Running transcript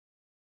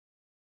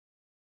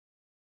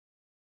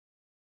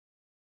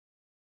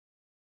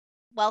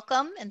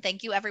Welcome, and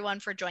thank you everyone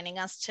for joining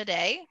us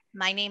today.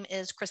 My name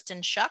is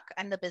Kristen Schuck.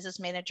 I'm the business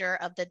manager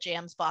of the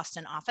JAMS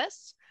Boston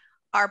office.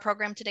 Our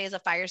program today is a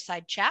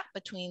fireside chat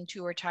between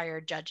two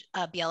retired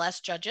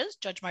BLS judges,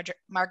 Judge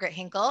Margaret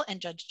Hinkle and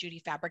Judge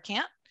Judith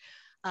Fabricant.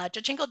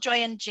 Judge Hinkle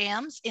joined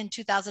JAMS in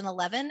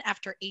 2011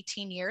 after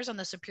 18 years on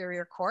the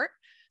Superior Court.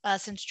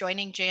 Since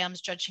joining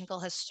JAMS, Judge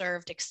Hinkle has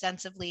served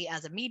extensively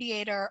as a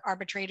mediator,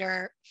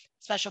 arbitrator,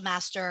 special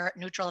master,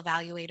 neutral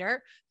evaluator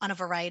on a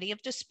variety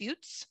of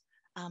disputes.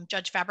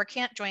 Judge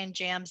Fabricant joined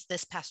JAMS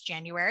this past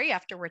January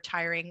after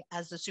retiring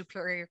as the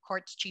Superior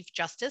Court's Chief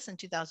Justice in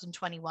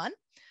 2021.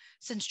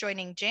 Since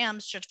joining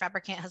JAMS, Judge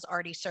Fabricant has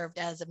already served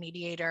as a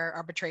mediator,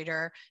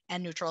 arbitrator,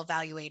 and neutral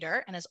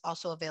evaluator, and is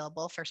also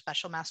available for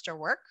special master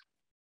work.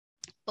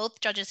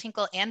 Both Judges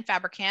Hinkle and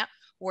Fabricant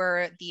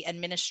were the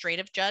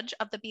administrative judge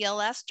of the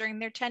BLS during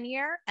their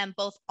tenure, and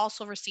both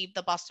also received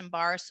the Boston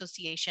Bar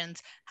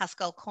Association's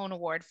Haskell Cohn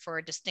Award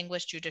for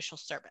Distinguished Judicial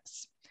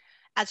Service.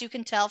 As you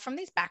can tell from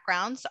these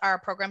backgrounds, our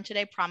program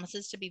today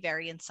promises to be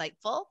very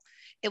insightful.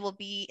 It will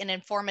be an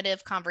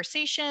informative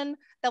conversation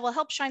that will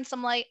help shine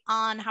some light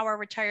on how our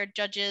retired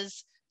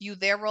judges view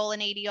their role in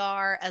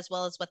ADR, as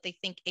well as what they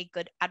think a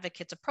good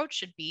advocate's approach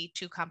should be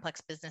to complex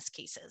business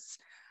cases.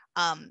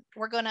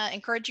 We're going to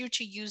encourage you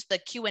to use the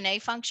Q&A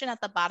function at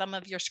the bottom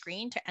of your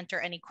screen to enter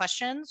any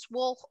questions.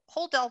 We'll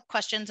hold all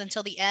questions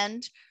until the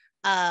end,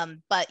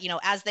 but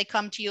as they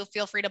come to you,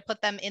 feel free to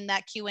put them in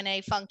that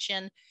Q&A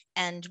function,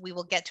 and we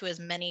will get to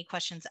as many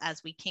questions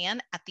as we can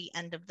at the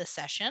end of the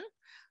session.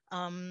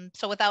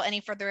 So without any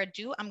further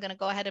ado, I'm going to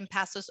go ahead and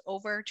pass this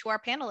over to our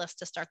panelists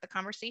to start the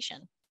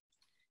conversation.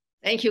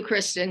 Thank you,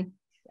 Kristen.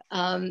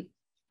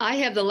 I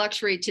have the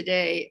luxury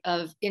today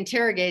of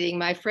interrogating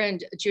my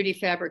friend Judith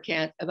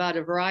Fabricant about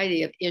a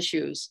variety of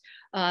issues.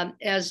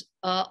 As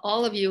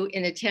all of you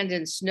in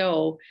attendance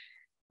know,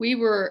 we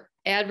were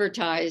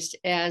advertised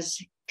as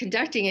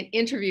conducting an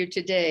interview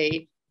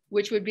today,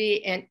 which would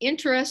be an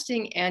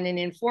interesting and an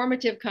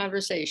informative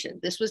conversation.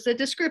 This was the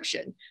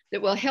description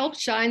that will help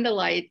shine the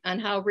light on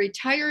how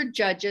retired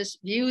judges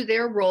view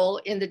their role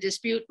in the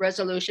dispute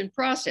resolution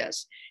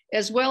process,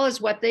 as well as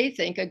what they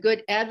think a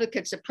good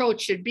advocate's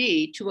approach should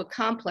be to a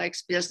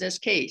complex business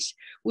case.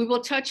 We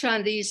will touch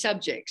on these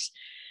subjects.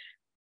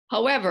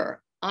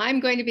 However,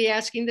 I'm going to be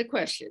asking the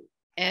question,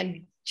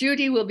 and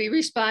Judy will be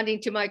responding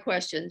to my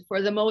questions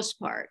for the most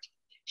part.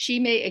 She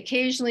may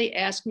occasionally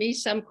ask me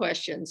some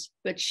questions,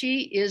 but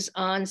she is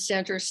on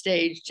center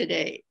stage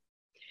today.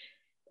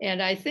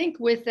 And I think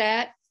with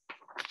that,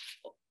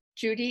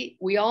 Judy,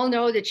 we all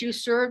know that you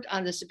served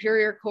on the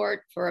Superior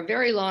Court for a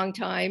very long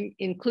time,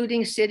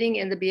 including sitting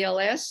in the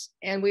BLS.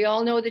 And we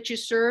all know that you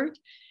served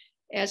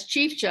as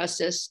Chief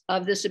Justice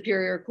of the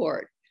Superior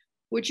Court.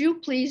 Would you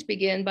please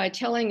begin by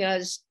telling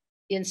us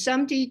in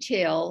some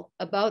detail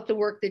about the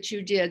work that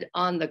you did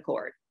on the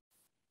court?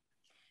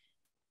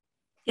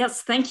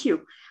 Yes, thank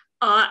you.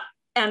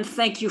 And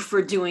thank you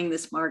for doing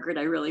this, Margaret.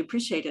 I really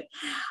appreciate it.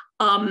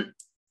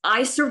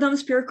 I served on the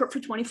Superior Court for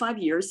 25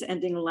 years,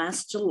 ending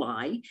last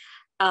July.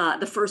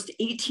 The first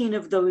 18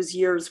 of those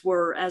years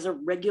were as a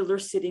regular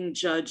sitting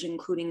judge,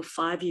 including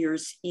 5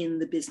 years in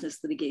the Business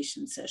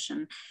Litigation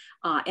Session.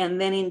 And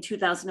then in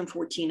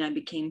 2014, I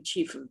became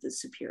Chief of the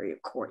Superior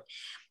Court.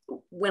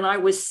 When I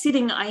was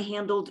sitting, I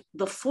handled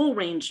the full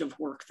range of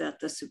work that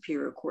the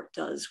Superior Court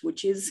does,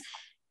 which is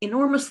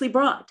enormously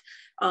broad.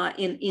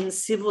 In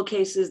civil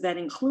cases, that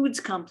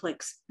includes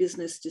complex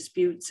business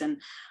disputes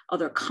and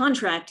other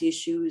contract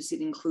issues.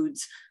 It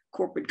includes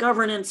corporate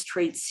governance,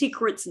 trade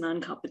secrets,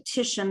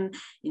 non-competition,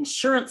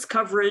 insurance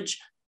coverage,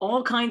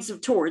 all kinds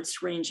of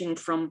torts ranging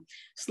from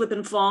slip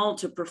and fall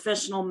to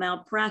professional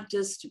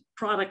malpractice to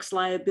products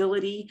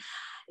liability.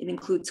 It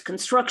includes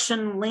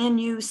construction,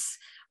 land use,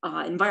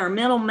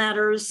 environmental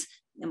matters,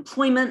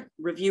 employment,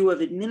 review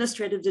of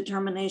administrative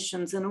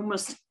determinations, and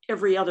almost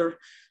every other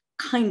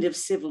kind of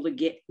civil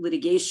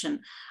litigation.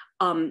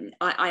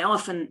 I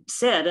often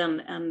said,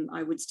 and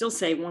I would still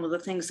say, one of the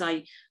things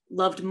I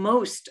loved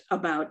most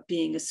about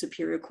being a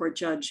Superior Court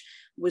judge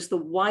was the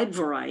wide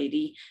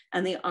variety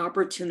and the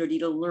opportunity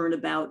to learn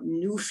about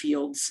new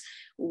fields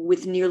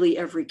with nearly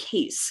every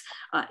case.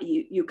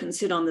 You can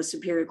sit on the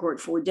Superior Court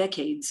for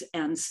decades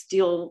and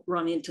still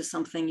run into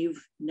something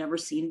you've never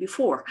seen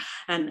before.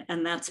 And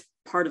that's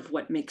part of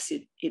what makes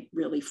it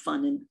really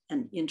fun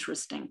and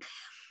interesting.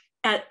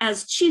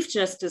 As Chief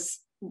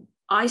Justice,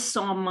 I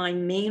saw my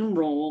main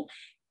role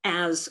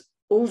as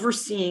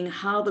overseeing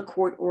how the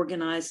court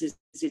organizes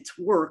its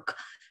work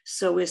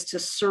so as to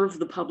serve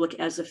the public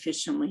as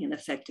efficiently and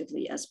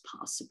effectively as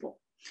possible.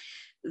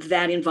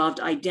 That involved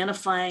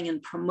identifying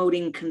and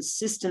promoting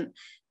consistent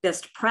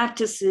best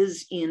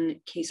practices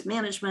in case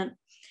management,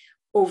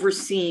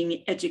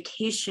 overseeing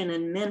education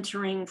and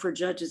mentoring for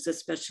judges,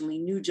 especially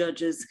new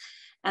judges,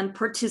 and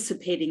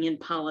participating in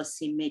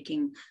policy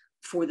making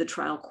for the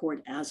trial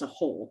court as a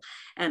whole.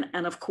 And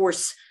of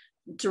course,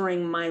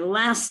 during my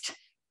last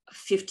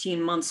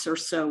 15 months or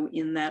so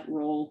in that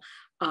role,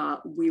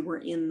 we were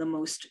in the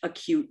most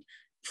acute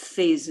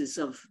phases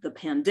of the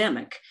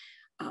pandemic,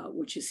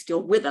 which is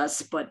still with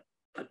us, but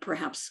but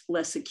perhaps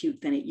less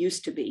acute than it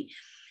used to be.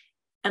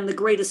 And the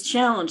greatest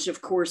challenge,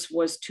 of course,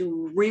 was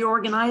to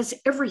reorganize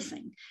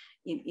everything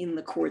in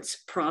the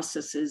court's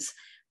processes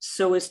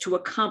so as to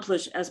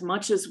accomplish as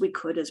much as we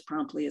could as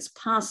promptly as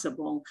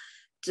possible,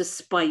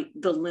 despite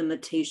the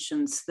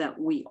limitations that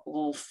we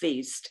all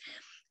faced.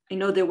 I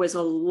know there was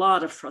a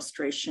lot of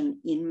frustration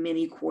in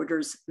many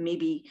quarters,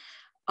 maybe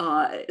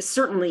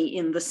certainly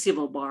in the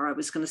civil bar. I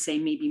was going to say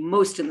maybe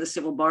most in the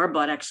civil bar,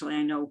 but actually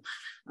I know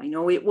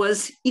it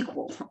was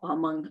equal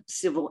among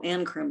civil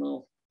and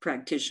criminal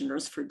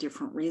practitioners for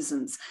different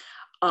reasons.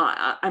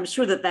 I'm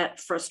sure that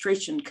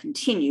frustration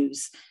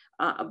continues,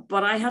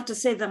 but I have to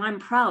say that I'm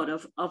proud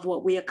of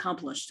what we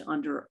accomplished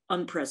under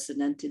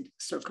unprecedented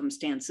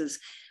circumstances.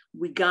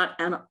 We got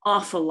an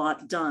awful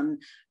lot done,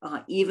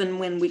 even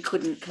when we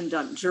couldn't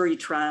conduct jury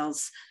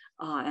trials,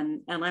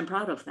 and I'm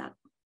proud of that.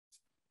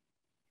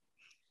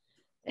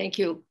 Thank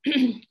you.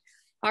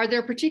 Are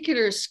there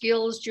particular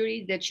skills,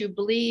 Judy, that you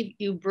believe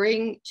you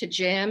bring to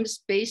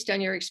JAMS based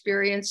on your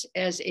experience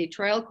as a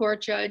trial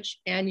court judge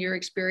and your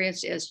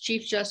experience as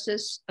Chief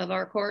Justice of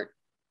our court?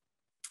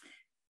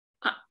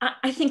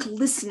 I think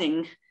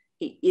listening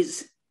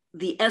is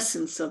the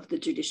essence of the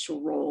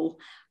judicial role.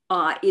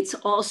 It's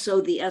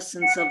also the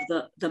essence of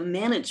the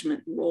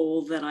management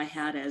role that I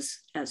had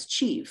as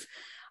chief.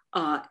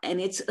 And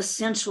it's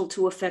essential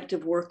to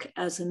effective work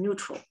as a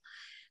neutral.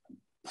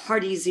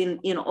 Parties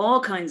in all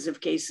kinds of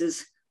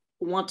cases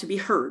want to be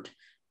heard.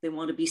 They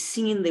want to be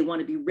seen, they want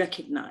to be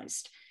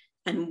recognized.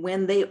 And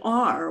when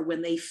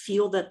they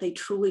feel that they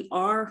truly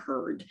are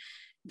heard,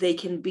 they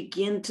can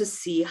begin to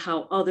see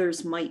how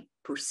others might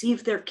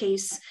perceive their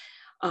case.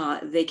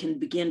 They can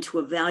begin to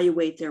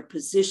evaluate their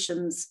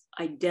positions,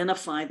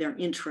 identify their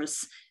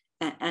interests,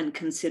 and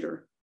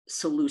consider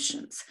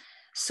solutions.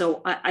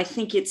 So I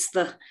think it's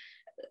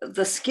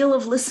the skill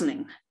of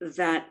listening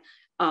that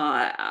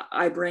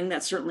I bring.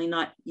 That's certainly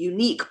not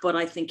unique, but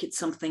I think it's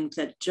something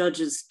that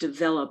judges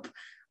develop,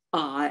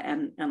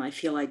 and I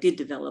feel I did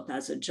develop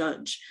as a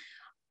judge.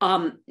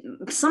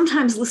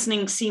 Sometimes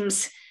listening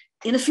seems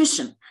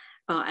inefficient.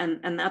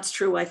 And that's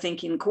true, I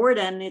think, in court,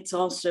 and it's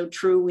also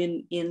true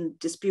in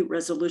dispute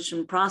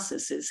resolution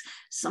processes.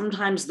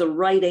 Sometimes the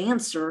right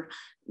answer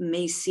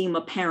may seem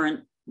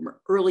apparent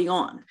early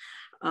on,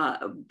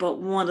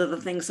 but one of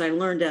the things I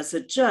learned as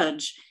a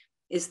judge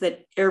is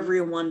that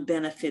everyone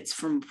benefits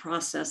from a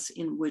process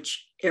in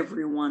which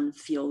everyone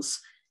feels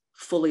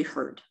fully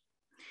heard.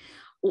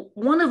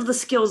 One of the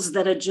skills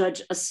that a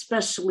judge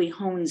especially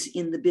hones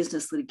in the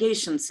business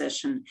litigation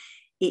session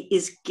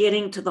is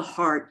getting to the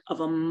heart of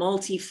a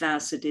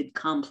multifaceted,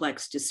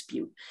 complex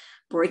dispute,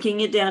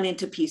 breaking it down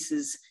into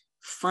pieces,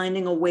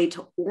 finding a way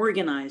to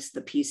organize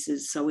the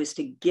pieces so as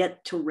to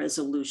get to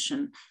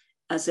resolution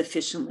as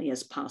efficiently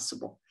as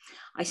possible.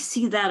 I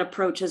see that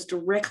approach as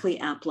directly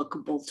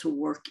applicable to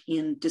work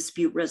in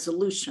dispute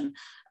resolution,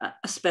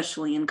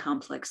 especially in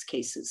complex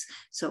cases.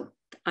 So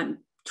I'm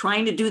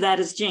trying to do that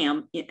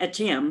at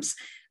JAMS,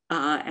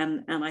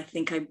 and I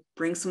think I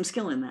bring some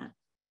skill in that.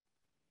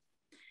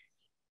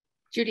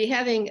 Judy,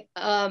 having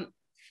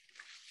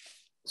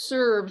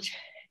served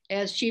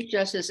as Chief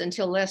Justice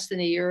until less than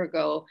a year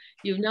ago,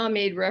 you've now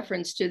made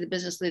reference to the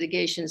business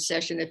litigation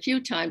session a few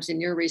times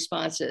in your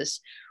responses.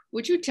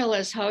 Would you tell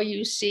us how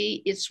you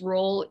see its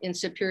role in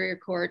Superior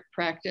Court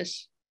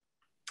practice?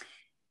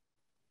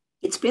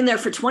 It's been there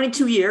for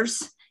 22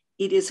 years.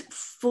 It is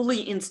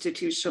fully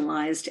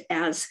institutionalized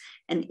as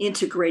an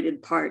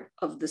integrated part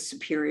of the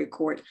Superior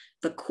Court.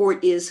 The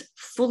court is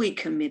fully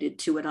committed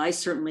to it. I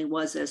certainly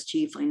was as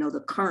chief. I know the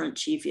current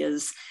chief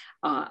is.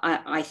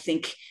 I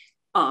think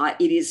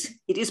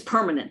it is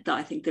permanent.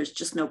 I think there's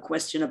just no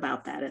question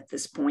about that at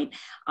this point.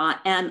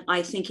 And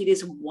I think it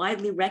is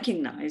widely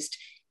recognized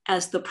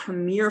as the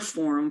premier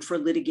forum for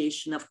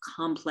litigation of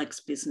complex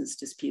business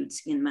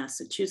disputes in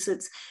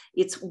Massachusetts.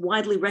 It's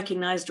widely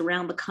recognized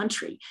around the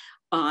country.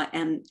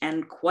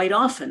 And quite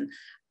often,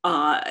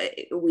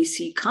 we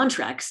see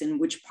contracts in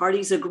which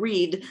parties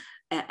agreed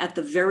at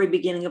the very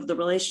beginning of the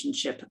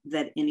relationship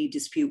that any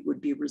dispute would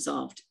be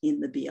resolved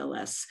in the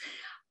BLS.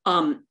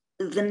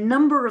 The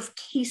number of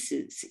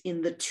cases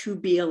in the 2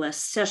 BLS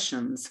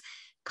sessions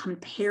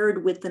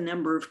compared with the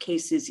number of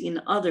cases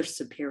in other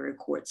Superior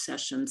Court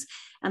sessions,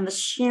 and the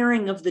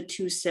sharing of the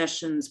 2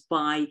 sessions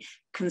by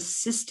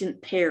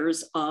consistent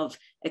pairs of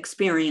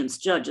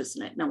experienced judges.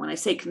 Now, when I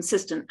say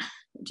consistent,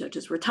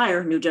 judges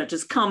retire, new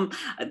judges come,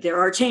 there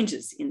are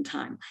changes in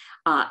time,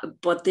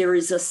 but there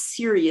is a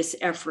serious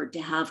effort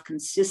to have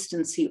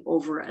consistency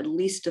over at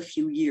least a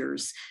few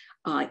years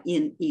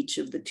in each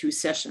of the 2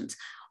 sessions.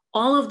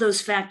 All of those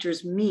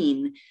factors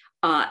mean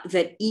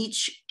that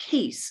each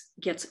case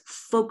gets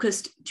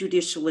focused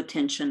judicial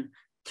attention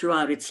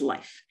throughout its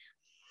life.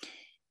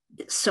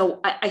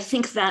 So I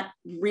think that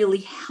really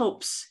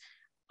helps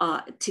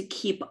to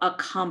keep a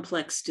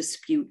complex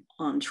dispute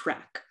on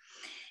track.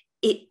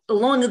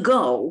 Long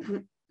ago,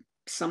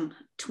 some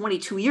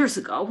 22 years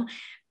ago,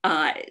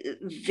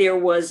 there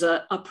was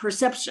a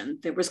perception,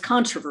 there was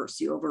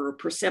controversy over a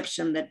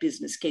perception that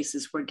business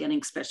cases were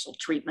getting special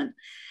treatment.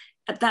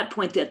 At that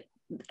point, that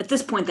at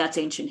this point, that's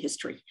ancient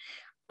history.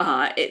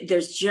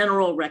 There's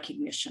general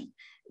recognition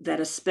that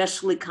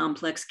especially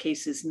complex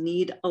cases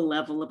need a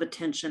level of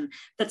attention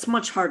that's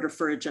much harder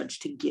for a judge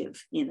to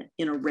give in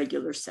a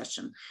regular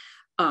session.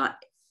 Not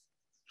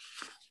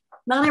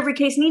every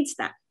case needs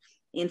that.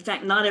 In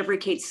fact, not every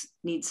case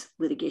needs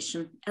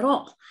litigation at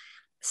all.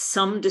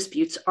 Some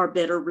disputes are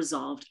better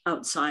resolved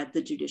outside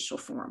the judicial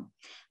forum.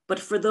 But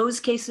for those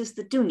cases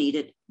that do need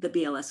it, the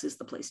BLS is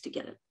the place to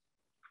get it.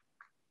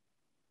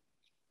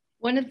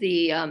 One of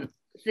the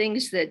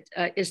things that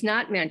is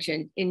not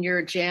mentioned in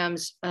your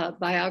JAMS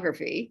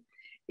biography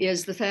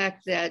is the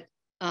fact that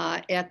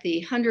at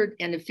the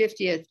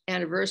 150th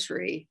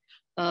anniversary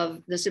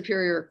of the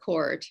Superior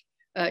Court,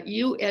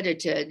 you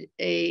edited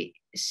a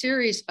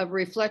series of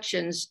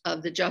reflections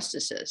of the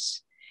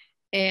justices.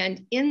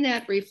 And in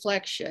that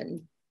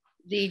reflection,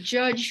 the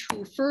judge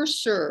who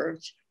first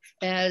served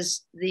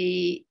as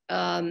the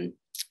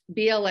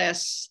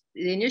BLS,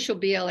 the initial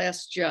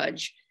BLS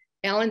judge,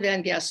 Alan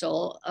Van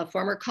Gessel, a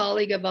former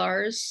colleague of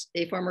ours,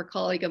 a former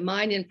colleague of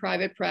mine in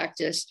private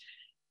practice,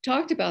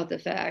 talked about the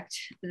fact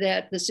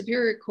that the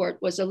Superior Court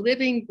was a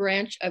living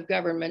branch of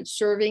government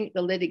serving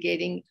the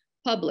litigating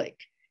public.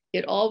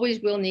 It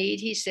always will need,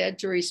 he said,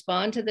 to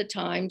respond to the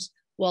times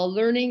while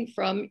learning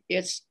from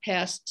its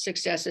past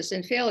successes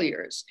and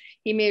failures.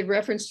 He made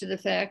reference to the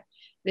fact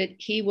that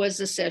he was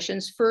the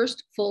session's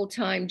first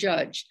full-time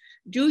judge.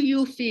 Do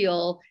you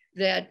feel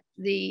that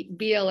the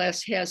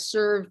BLS has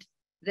served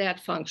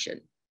that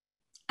function?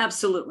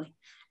 Absolutely.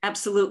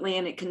 Absolutely.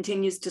 And it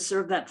continues to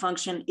serve that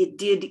function. It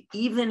did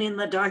even in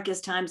the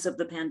darkest times of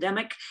the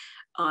pandemic.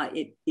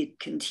 It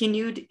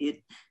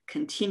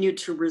continued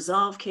to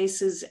resolve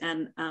cases,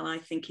 and I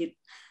think it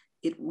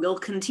will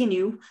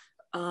continue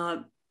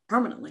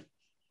permanently.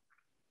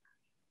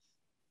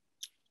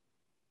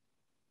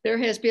 There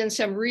has been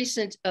some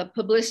recent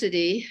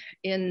publicity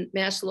in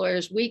Mass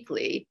Lawyers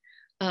Weekly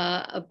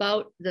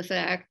about the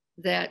fact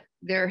that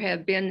there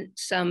have been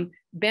some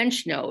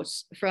bench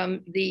notes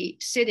from the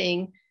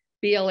sitting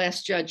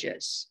BLS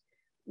judges.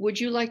 Would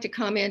you like to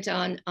comment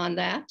on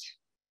that?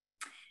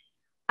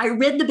 I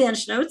read the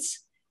bench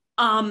notes.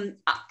 A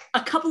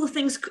couple of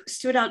things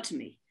stood out to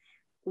me.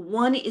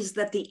 One is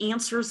that the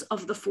answers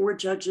of the 4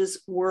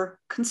 judges were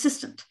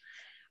consistent.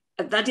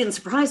 That didn't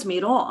surprise me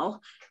at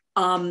all.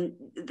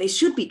 They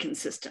should be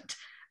consistent.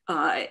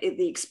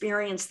 The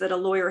experience that a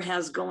lawyer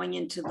has going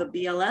into the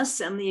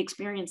BLS and the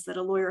experience that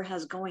a lawyer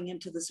has going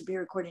into the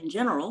Superior Court in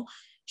general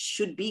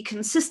should be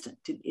consistent.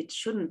 It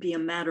shouldn't be a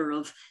matter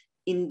of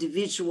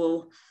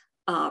individual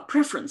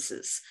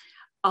preferences.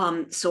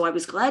 So I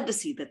was glad to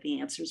see that the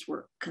answers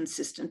were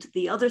consistent.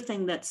 The other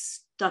thing that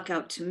stuck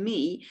out to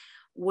me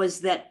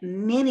was that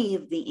many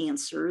of the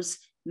answers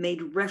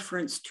made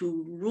reference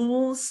to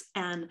rules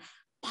and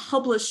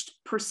published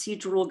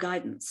procedural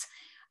guidance.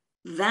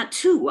 That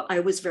too,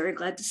 I was very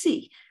glad to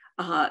see,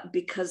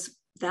 because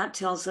that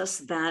tells us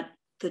that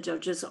the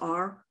judges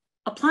are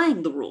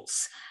applying the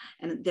rules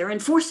and they're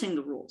enforcing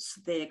the rules.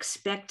 They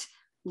expect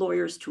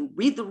lawyers to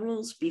read the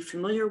rules, be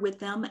familiar with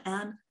them,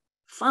 and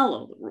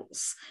follow the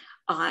rules.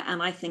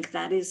 And I think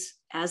that is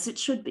as it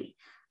should be.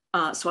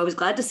 So I was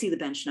glad to see the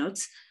bench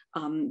notes.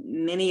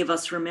 Many of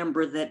us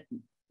remember that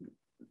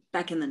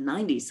back in the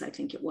 90s, I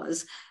think it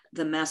was,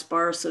 the Mass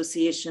Bar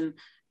Association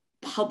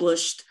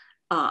published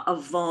a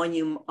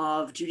volume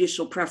of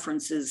judicial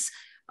preferences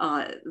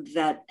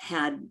that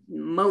had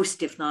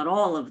most, if not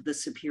all, of the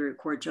Superior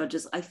Court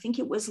judges. I think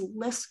it was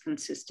less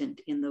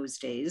consistent in those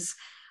days.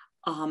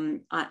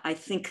 I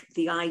think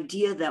the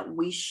idea that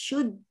we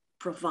should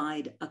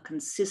provide a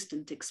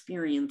consistent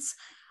experience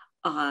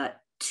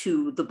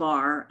to the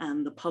bar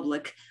and the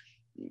public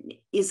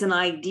is an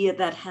idea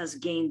that has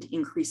gained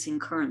increasing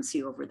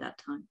currency over that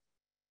time.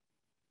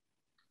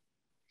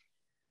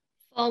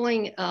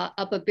 Following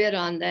up a bit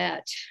on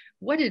that,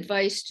 what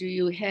advice do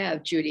you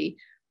have, Judy,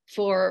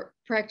 for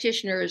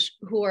practitioners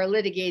who are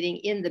litigating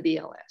in the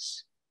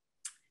BLS?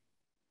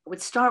 I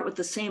would start with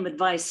the same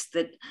advice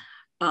that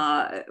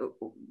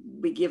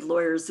we give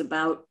lawyers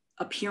about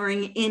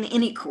appearing in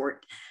any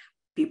court.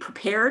 Be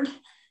prepared,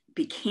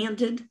 be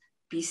candid,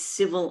 be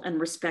civil and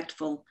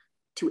respectful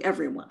to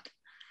everyone.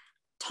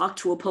 Talk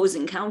to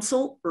opposing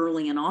counsel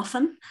early and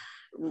often.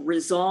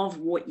 Resolve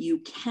what you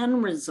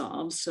can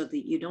resolve so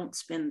that you don't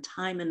spend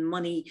time and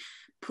money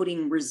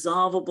putting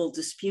resolvable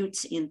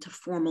disputes into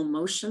formal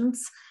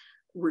motions.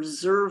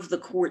 Reserve the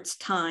court's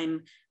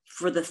time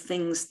for the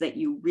things that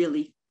you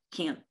really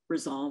can't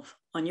resolve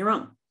on your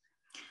own.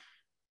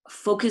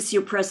 Focus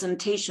your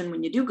presentation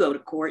when you do go to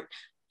court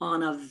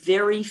on a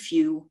very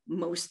few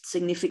most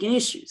significant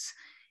issues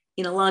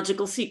in a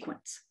logical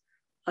sequence.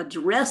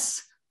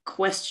 Address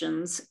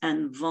questions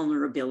and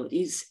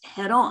vulnerabilities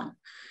head on.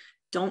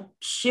 Don't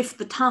shift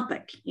the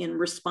topic in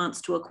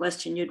response to a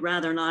question you'd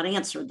rather not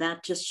answer.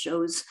 That just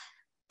shows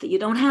that you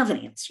don't have an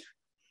answer.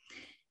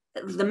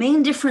 The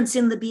main difference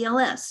in the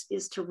BLS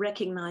is to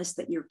recognize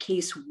that your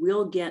case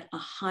will get a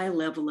high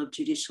level of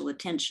judicial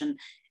attention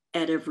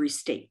at every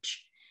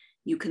stage.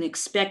 You can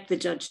expect the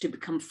judge to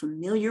become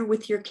familiar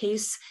with your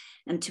case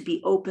and to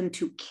be open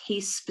to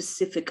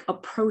case-specific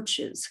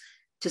approaches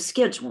to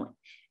scheduling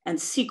and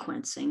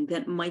sequencing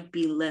that might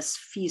be less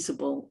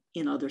feasible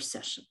in other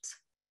sessions.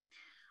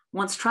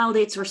 Once trial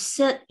dates are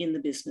set in the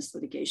business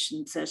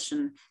litigation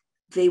session,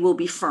 they will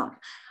be firm.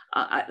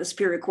 The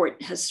Superior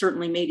Court has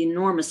certainly made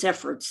enormous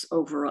efforts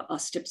over a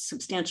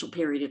substantial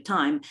period of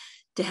time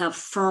to have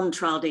firm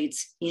trial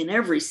dates in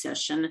every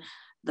session.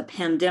 The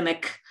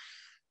pandemic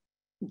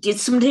did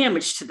some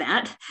damage to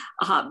that,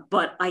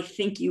 but I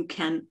think you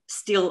can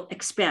still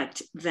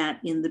expect that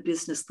in the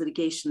business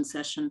litigation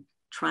session,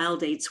 trial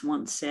dates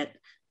once set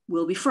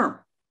will be firm.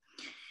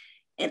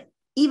 And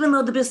even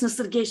though the business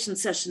litigation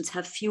sessions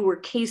have fewer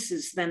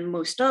cases than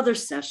most other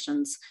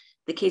sessions,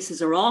 the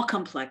cases are all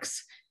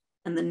complex,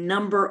 and the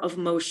number of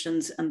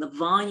motions and the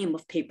volume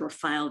of paper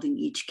filed in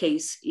each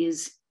case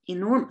is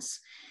enormous.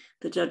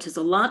 The judge has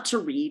a lot to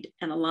read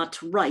and a lot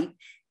to write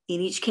in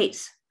each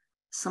case.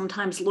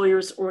 Sometimes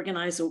lawyers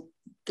organize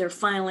their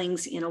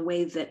filings in a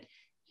way that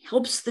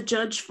helps the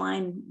judge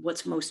find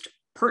what's most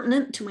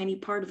pertinent to any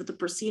part of the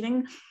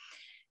proceeding,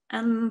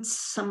 and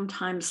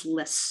sometimes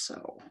less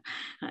so.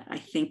 I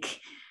think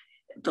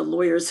the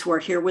lawyers who are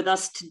here with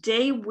us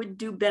today would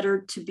do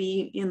better to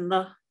be in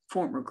the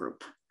former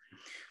group.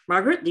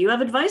 Margaret, do you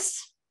have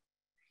advice?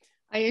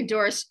 I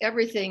endorse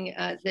everything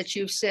that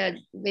you've said,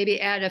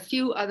 maybe add a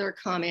few other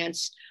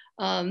comments.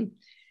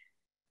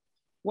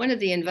 One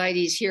of the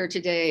invitees here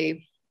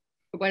today,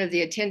 one of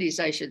the attendees,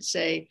 I should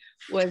say,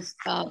 was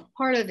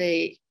part of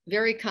a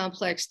very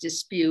complex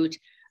dispute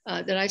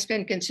that I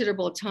spent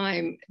considerable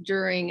time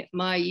during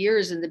my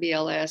years in the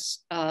BLS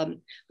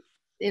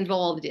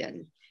involved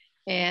in.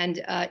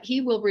 And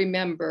he will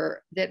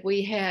remember that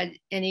we had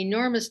an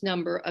enormous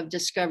number of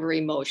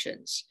discovery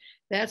motions.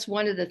 That's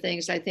one of the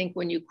things I think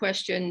when you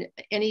question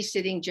any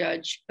sitting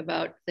judge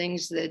about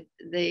things that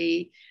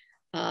they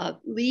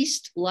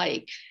least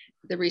like,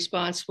 the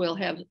response will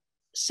have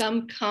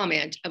some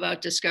comment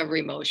about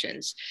discovery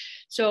motions.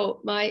 So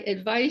my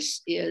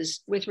advice is,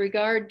 with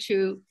regard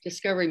to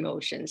discovery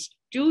motions,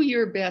 do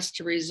your best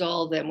to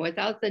resolve them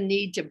without the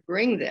need to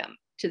bring them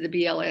to the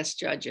BLS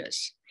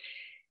judges.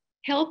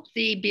 Help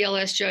the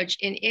BLS judge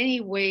in any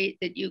way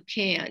that you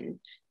can.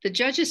 The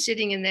judges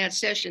sitting in that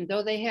session,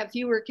 though they have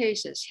fewer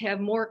cases, have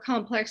more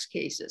complex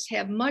cases,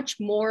 have much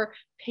more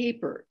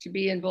paper to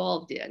be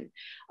involved in.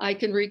 I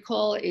can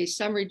recall a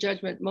summary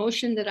judgment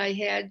motion that I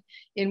had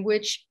in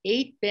which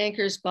 8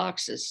 bankers'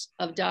 boxes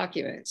of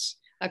documents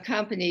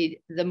accompanied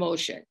the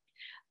motion.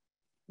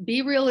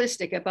 Be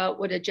realistic about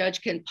what a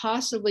judge can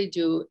possibly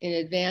do in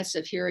advance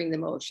of hearing the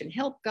motion.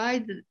 Help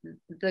guide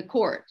the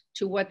court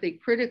to what the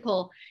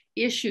critical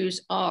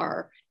issues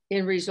are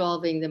in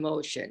resolving the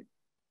motion.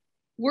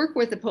 Work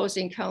with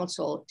opposing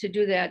counsel to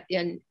do that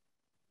in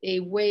a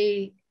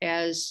way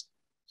as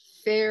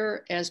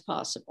fair as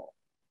possible.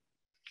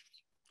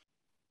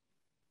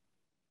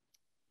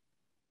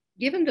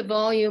 Given the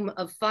volume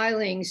of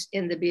filings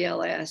in the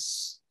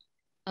BLS,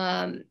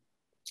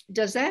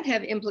 does that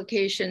have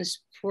implications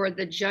for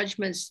the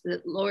judgments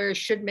that lawyers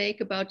should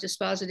make about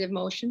dispositive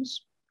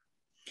motions?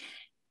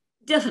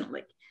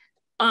 Definitely.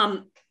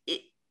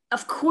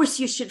 Of course,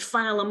 you should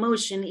file a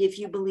motion if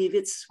you believe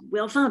it's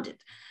well-founded.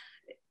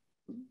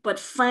 But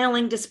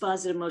filing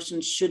dispositive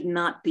motions should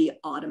not be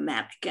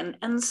automatic.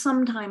 And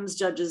sometimes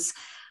judges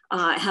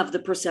have the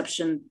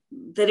perception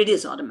that it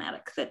is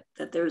automatic,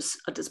 that there's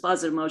a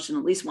dispositive motion,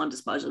 at least one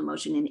dispositive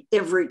motion in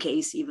every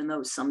case, even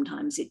though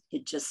sometimes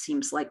it just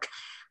seems like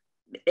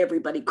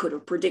everybody could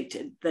have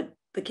predicted that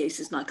the case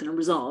is not going to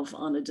resolve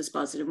on a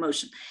dispositive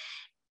motion.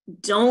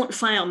 Don't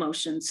file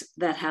motions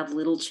that have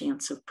little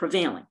chance of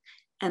prevailing,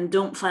 and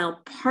don't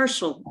file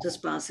partial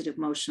dispositive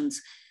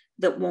motions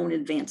that won't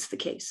advance the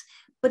case.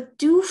 But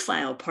do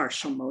file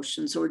partial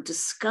motions or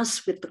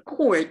discuss with the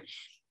court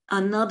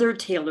another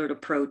tailored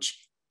approach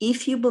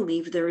if you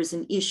believe there is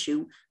an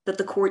issue that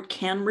the court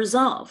can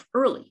resolve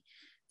early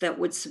that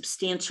would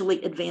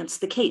substantially advance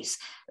the case.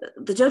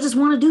 The judges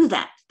want to do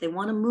that. They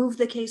want to move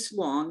the case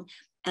along.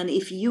 And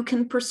if you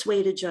can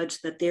persuade a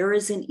judge that there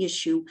is an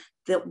issue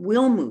that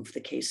will move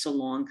the case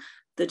along,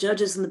 the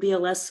judges in the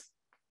BLS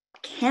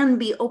can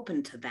be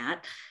open to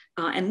that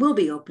and will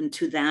be open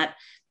to that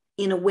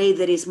in a way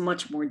that is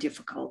much more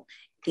difficult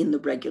in the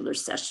regular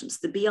sessions.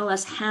 The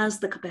BLS has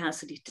the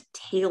capacity to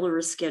tailor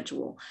a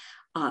schedule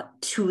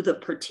to the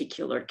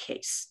particular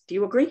case. Do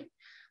you agree?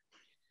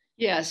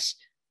 Yes.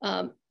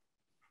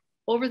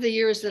 Over the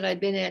years that I've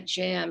been at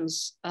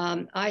JAMS,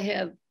 I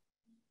have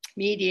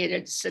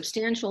mediated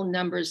substantial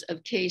numbers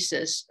of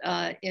cases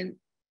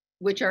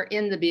which are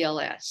in the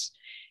BLS.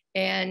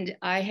 And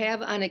I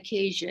have on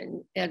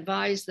occasion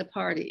advised the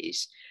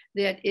parties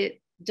that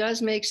it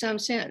does make some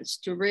sense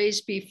to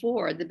raise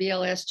before the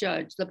BLS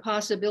judge the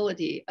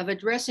possibility of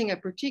addressing a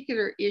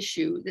particular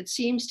issue that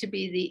seems to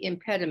be the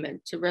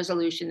impediment to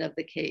resolution of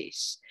the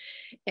case.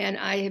 And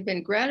I have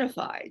been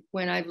gratified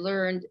when I've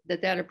learned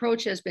that that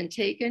approach has been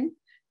taken.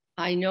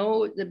 I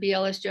know the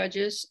BLS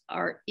judges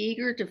are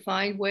eager to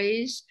find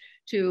ways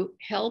to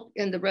help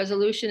in the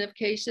resolution of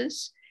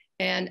cases.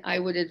 And I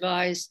would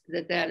advise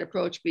that that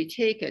approach be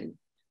taken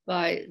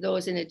by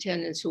those in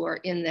attendance who are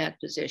in that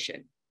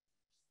position.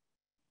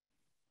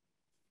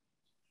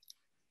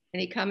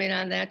 Any comment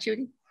on that,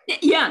 Judy?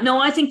 Yeah,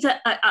 no, I think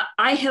that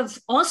I have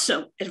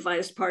also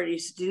advised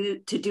parties to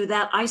do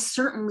that. I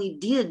certainly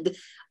did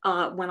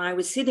when I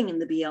was sitting in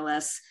the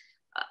BLS,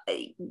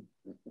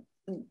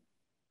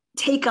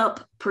 take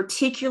up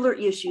particular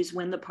issues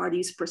when the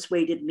parties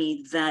persuaded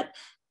me that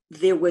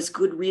there was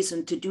good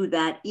reason to do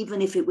that,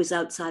 even if it was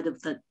outside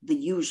of the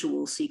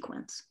usual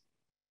sequence.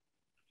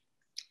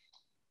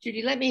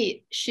 Judy, let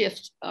me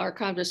shift our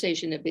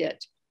conversation a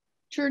bit.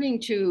 Turning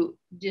to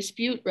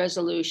dispute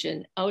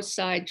resolution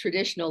outside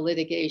traditional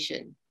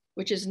litigation,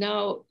 which is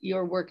now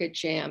your work at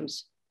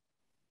JAMS,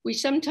 we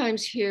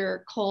sometimes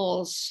hear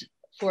calls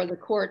for the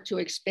court to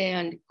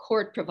expand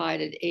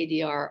court-provided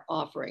ADR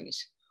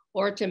offerings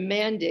or to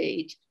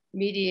mandate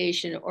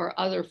mediation or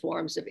other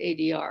forms of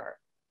ADR.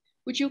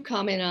 Would you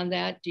comment on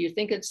that? Do you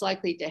think it's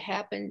likely to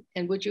happen,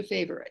 and would you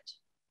favor it?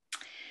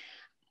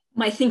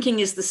 My thinking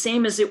is the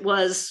same as it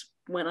was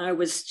when I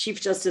was Chief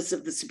Justice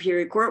of the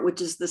Superior Court,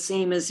 which is the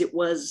same as it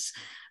was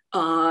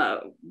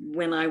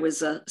when I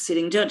was a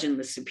sitting judge in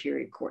the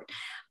Superior Court.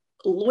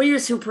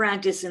 Lawyers who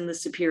practice in the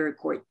Superior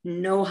Court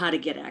know how to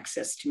get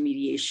access to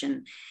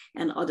mediation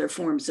and other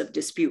forms of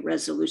dispute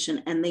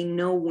resolution, and they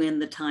know when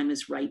the time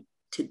is right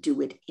to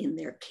do it in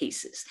their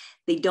cases.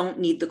 They don't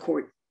need the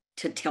court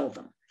to tell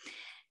them.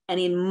 And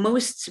in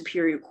most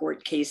Superior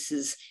Court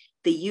cases,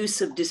 the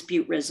use of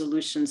dispute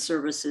resolution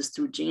services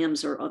through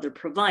JAMS or other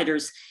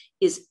providers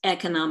is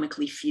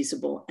economically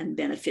feasible and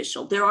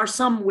beneficial. There are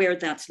some where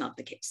that's not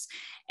the case.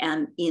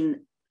 And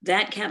in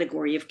that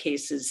category of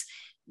cases,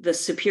 the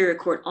Superior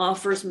Court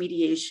offers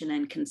mediation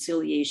and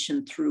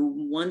conciliation through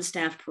one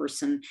staff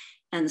person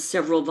and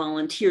several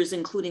volunteers,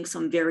 including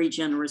some very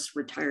generous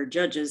retired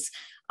judges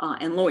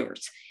and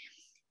lawyers.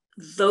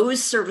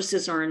 Those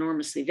services are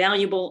enormously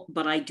valuable,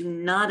 but I do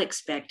not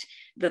expect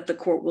that the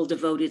court will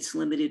devote its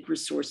limited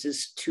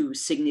resources to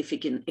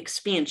significant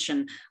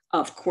expansion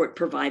of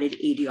court-provided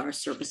ADR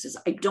services.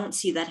 I don't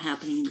see that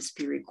happening in the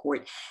Superior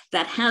Court.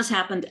 That has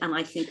happened, and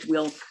I think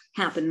will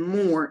happen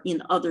more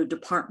in other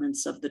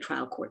departments of the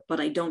trial court, but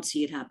I don't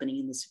see it happening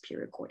in the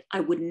Superior Court.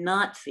 I would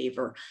not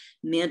favor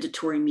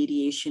mandatory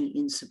mediation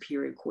in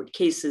Superior Court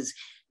cases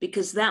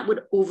because that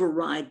would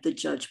override the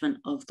judgment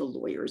of the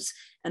lawyers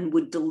and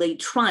would delay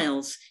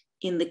trials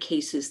in the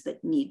cases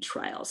that need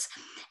trials.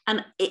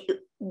 And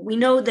we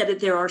know that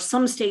there are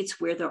some states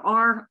where there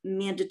are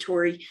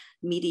mandatory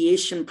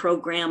mediation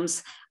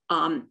programs.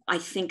 I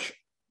think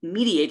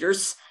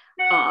mediators,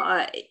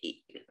 I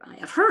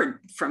have heard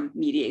from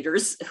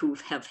mediators who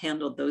have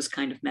handled those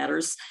kind of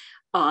matters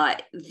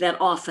that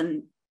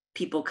often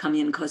people come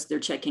in because they're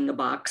checking a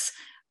box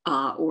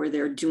or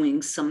they're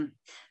doing some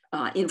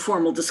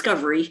informal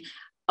discovery.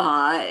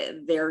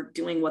 They're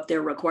doing what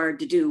they're required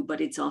to do,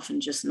 but it's often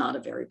just not a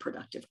very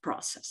productive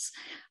process.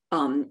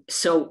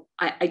 So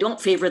I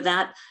don't favor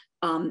that.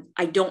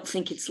 I don't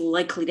think it's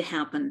likely to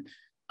happen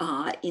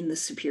in the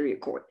Superior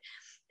Court.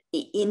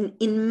 In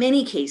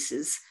many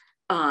cases,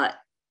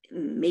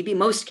 maybe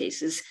most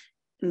cases,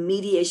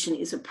 mediation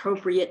is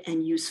appropriate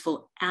and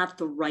useful at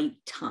the right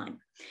time.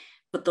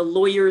 But the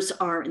lawyers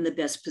are in the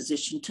best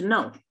position to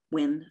know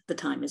when the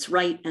time is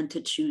right and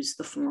to choose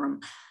the forum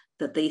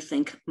that they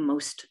think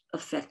most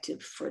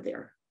effective for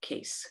their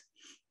case.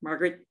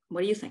 Margaret, what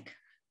do you think?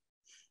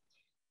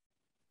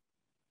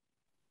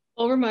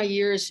 Over my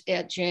years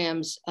at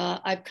JAMS,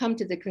 I've come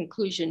to the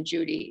conclusion,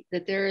 Judy,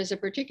 that there is a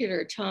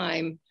particular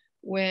time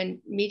when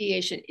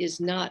mediation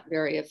is not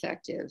very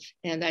effective.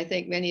 And I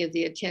think many of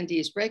the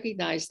attendees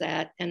recognize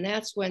that. And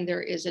that's when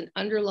there is an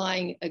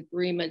underlying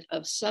agreement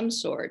of some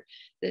sort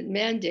that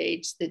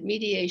mandates that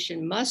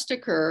mediation must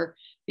occur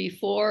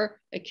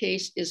before a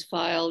case is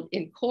filed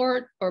in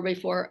court or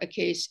before a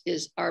case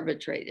is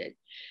arbitrated.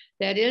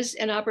 That is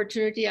an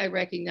opportunity I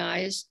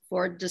recognize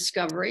for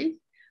discovery,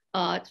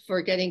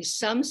 for getting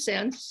some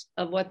sense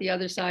of what the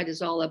other side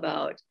is all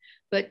about.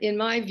 But in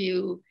my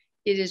view,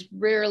 it is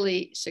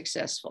rarely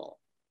successful.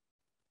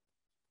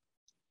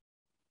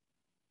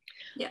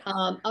 Yeah.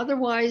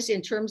 Otherwise,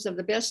 in terms of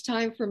the best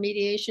time for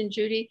mediation,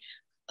 Judy,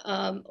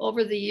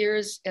 over the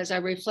years, as I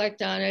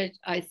reflect on it,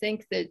 I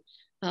think that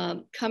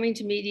coming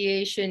to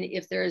mediation,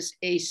 if there's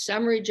a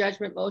summary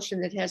judgment motion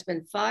that has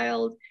been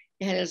filed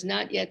and has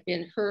not yet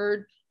been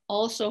heard,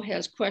 also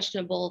has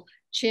questionable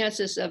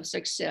chances of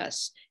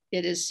success.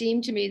 It has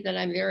seemed to me that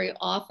I'm very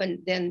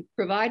often then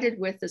provided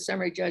with the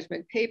summary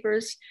judgment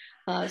papers.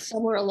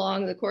 Somewhere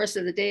along the course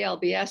of the day, I'll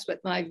be asked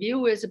what my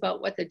view is about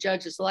what the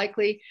judge is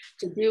likely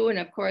to do. And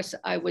of course,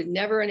 I would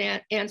never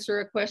answer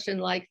a question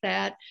like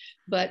that.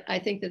 But I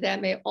think that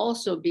that may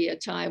also be a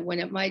time when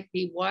it might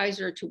be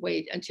wiser to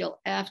wait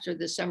until after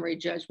the summary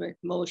judgment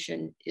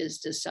motion is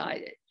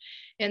decided.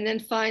 And then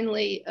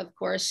finally, of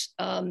course,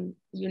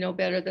 you know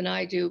better than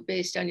I do,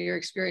 based on your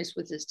experience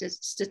with the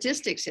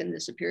statistics in the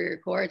Superior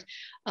Court,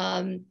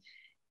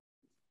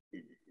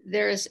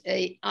 there's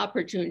an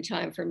opportune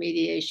time for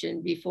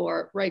mediation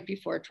right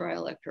before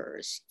trial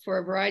occurs for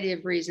a variety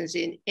of reasons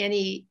in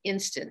any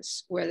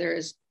instance where there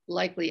is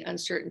likely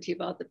uncertainty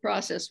about the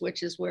process,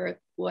 which is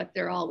what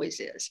there always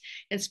is.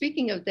 And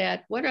speaking of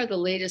that, what are the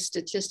latest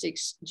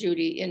statistics,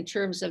 Judy, in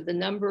terms of the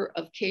number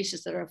of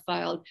cases that are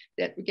filed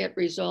that get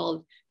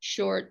resolved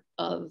short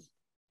of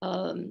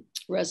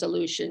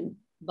resolution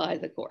by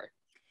the court?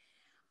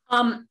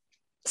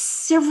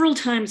 Several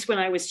times when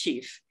I was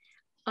chief,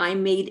 I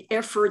made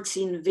efforts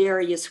in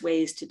various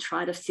ways to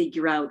try to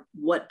figure out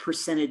what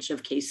percentage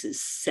of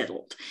cases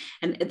settled.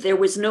 And there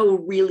was no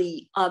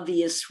really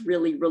obvious,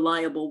 really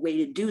reliable way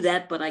to do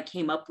that, but I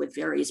came up with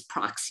various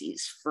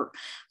proxies for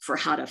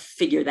how to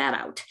figure that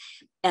out.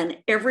 And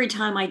every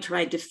time I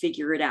tried to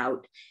figure it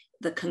out,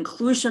 the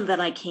conclusion that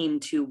I came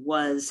to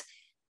was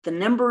the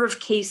number of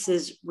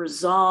cases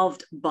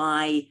resolved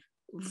by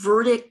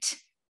verdict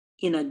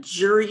in a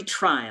jury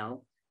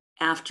trial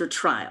after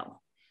trial.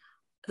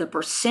 The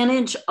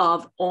percentage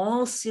of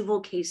all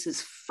civil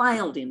cases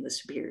filed in the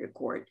Superior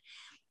Court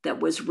that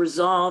was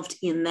resolved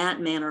in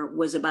that manner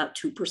was about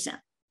 2%.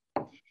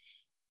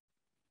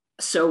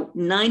 So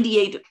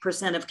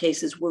 98% of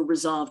cases were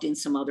resolved in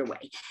some other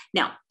way.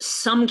 Now,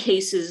 some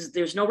cases,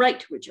 there's no right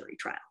to a jury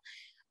trial.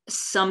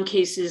 Some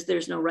cases,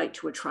 there's no right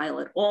to a trial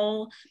at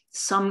all.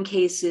 Some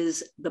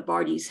cases, the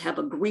parties have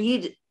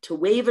agreed to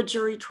waive a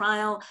jury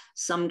trial.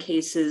 Some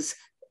cases,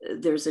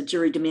 there's a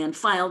jury demand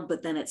filed,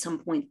 but then at some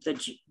point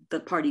the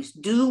parties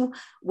do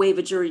waive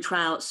a jury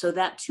trial. So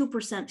that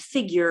 2%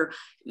 figure,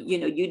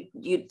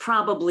 you'd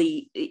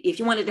probably, if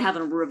you wanted to have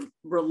a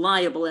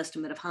reliable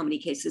estimate of how many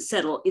cases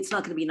settle, it's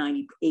not going to be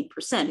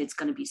 98%. It's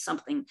going to be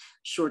something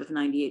short of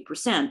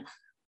 98%.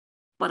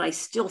 But I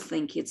still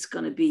think it's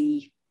going to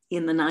be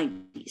in the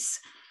 90s.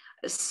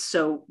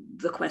 So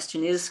the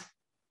question is,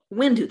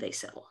 when do they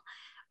settle?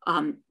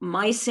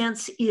 My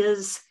sense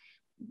is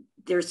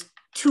there's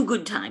two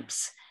good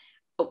times.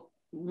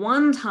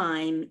 One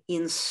time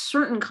in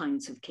certain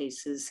kinds of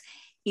cases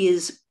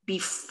is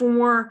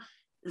before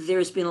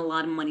there's been a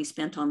lot of money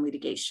spent on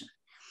litigation.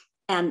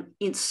 And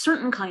in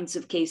certain kinds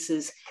of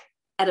cases,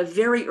 at a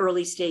very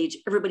early stage,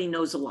 everybody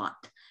knows a lot,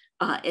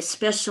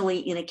 especially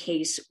in a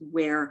case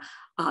where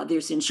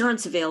there's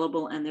insurance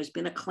available and there's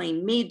been a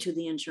claim made to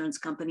the insurance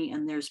company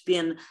and there's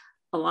been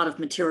a lot of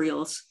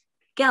materials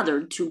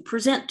gathered to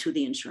present to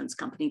the insurance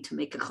company to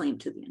make a claim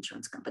to the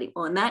insurance company.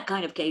 Well, in that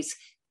kind of case,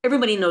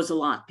 everybody knows a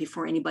lot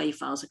before anybody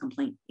files a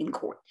complaint in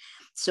court.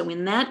 So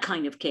in that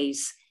kind of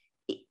case,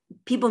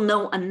 people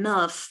know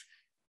enough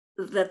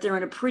that they're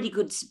in a pretty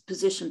good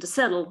position to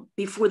settle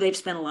before they've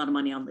spent a lot of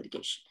money on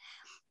litigation.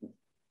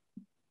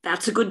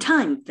 That's a good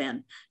time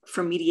then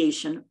for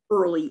mediation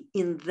early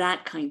in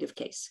that kind of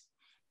case.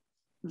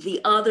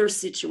 The other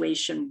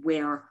situation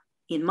where,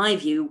 in my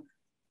view,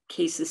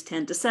 cases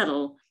tend to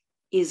settle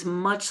is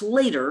much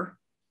later,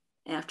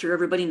 after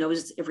everybody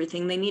knows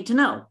everything they need to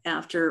know,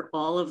 after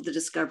all of the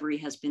discovery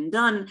has been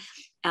done,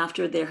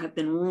 after there have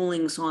been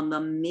rulings on the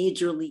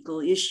major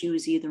legal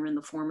issues, either in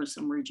the form of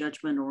summary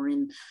judgment or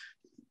in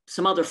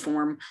some other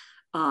form.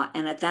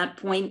 And at that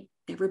point,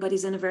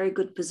 everybody's in a very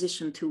good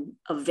position to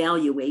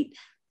evaluate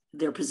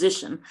their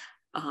position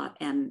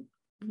and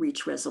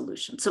reach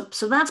resolution.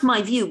 So that's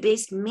my view,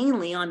 based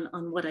mainly on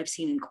what I've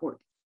seen in court.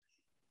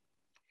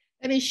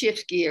 Let me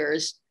shift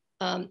gears.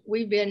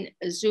 We've been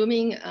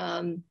Zooming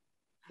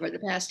for the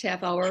past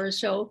half hour or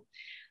so.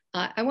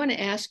 I want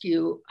to ask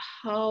you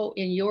how,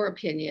 in your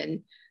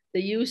opinion,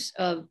 the use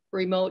of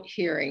remote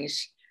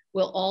hearings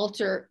will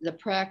alter the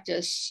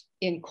practice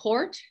in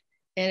court,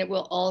 and it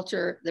will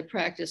alter the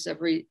practice of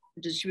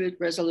dispute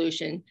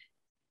resolution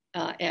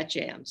at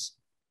JAMS.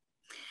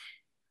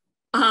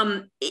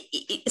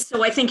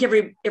 So I think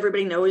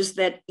everybody knows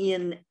that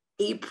in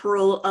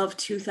April of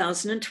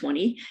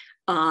 2020,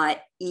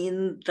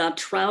 in the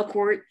trial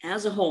court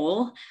as a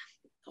whole,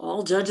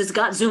 all judges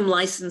got Zoom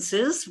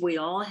licenses. We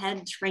all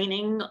had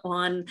training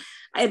on,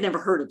 I had never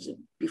heard of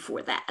Zoom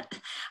before that.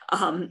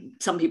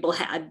 Some people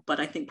had, but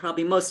I think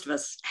probably most of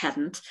us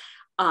hadn't.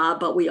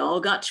 But we all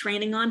got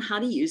training on how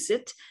to use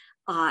it.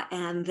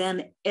 And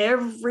then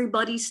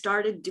everybody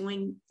started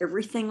doing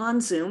everything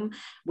on Zoom.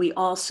 We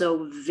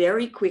also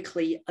very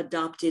quickly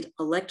adopted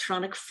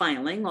electronic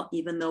filing,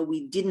 even though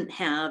we didn't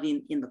have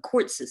in the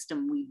court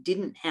system, we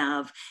didn't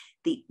have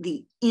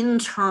the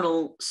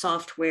internal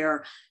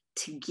software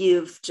to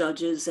give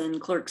judges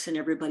and clerks and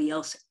everybody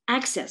else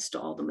access to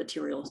all the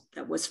materials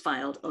that was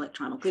filed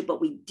electronically. But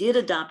we did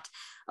adopt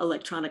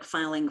electronic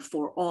filing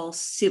for all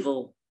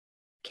civil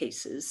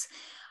cases.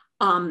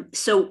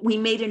 So we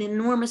made an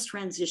enormous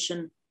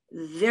transition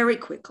very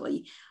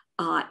quickly.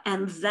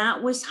 And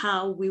that was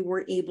how we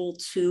were able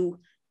to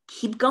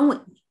keep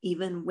going,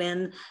 even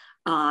when,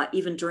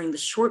 even during the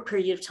short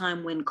period of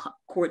time when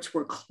courts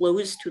were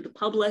closed to the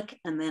public.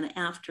 And then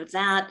after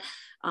that,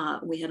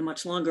 we had a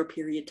much longer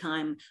period of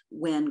time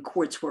when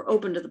courts were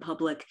open to the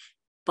public,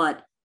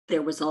 but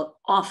there was an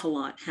awful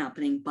lot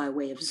happening by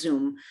way of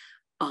Zoom,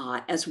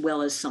 as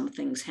well as some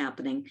things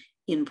happening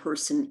in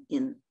person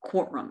in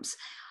courtrooms.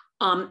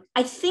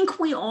 I think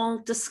we all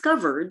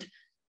discovered,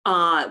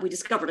 we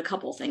discovered a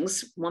couple of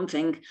things. One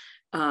thing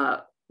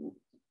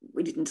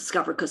we didn't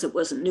discover because it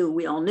wasn't new,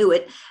 we all knew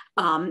it,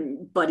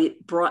 but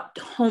it brought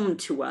home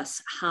to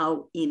us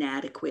how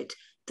inadequate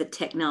the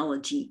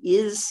technology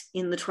is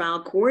in the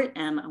trial court.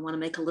 And I want to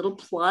make a little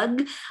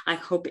plug. I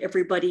hope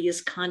everybody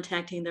is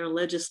contacting their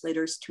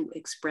legislators to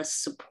express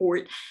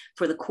support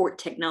for the court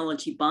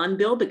technology bond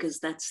bill, because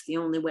that's the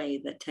only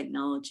way that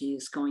technology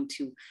is going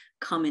to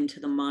come into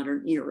the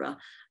modern era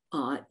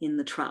in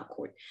the trial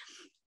court.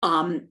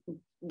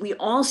 We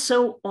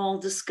also all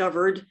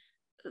discovered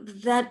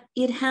that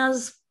it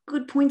has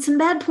good points and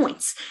bad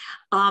points.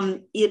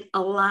 It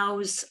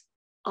allows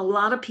a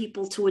lot of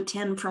people to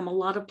attend from a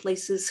lot of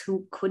places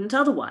who couldn't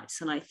otherwise.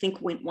 And I think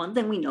one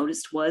thing we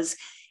noticed was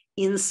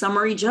in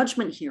summary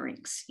judgment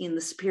hearings in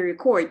the Superior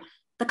Court,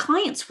 the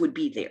clients would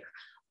be there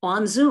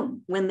on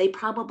Zoom when they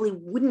probably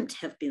wouldn't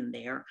have been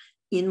there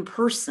in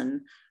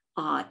person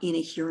in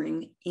a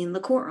hearing in the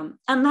courtroom.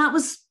 And that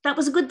was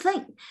a good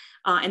thing,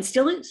 and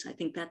still is. I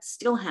think that's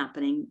still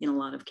happening in a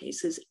lot of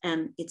cases,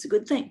 and it's a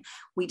good thing.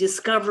 We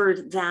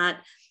discovered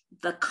that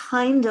the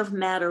kind of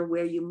matter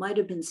where you might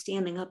have been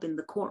standing up in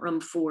the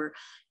courtroom for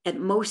at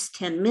most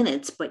 10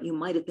 minutes, but you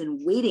might have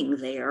been waiting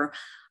there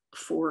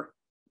for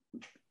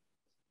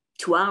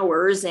 2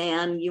 hours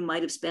and you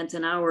might have spent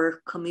an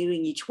hour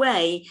commuting each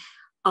way.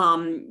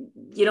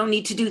 You don't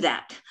need to do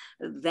that.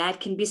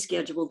 That can be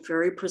scheduled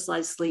very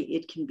precisely.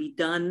 It can be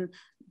done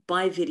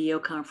by video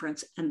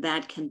conference, and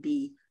that can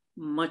be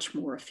much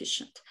more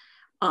efficient.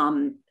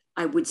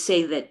 I would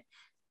say that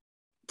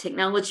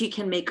technology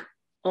can make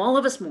all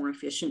of us more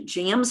efficient.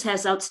 JAMS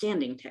has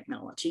outstanding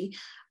technology,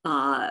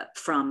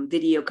 from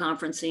video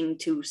conferencing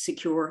to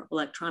secure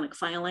electronic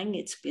filing.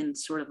 It's been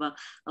sort of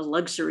a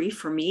luxury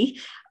for me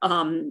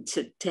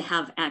to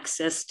have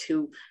access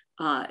to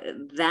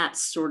that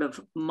sort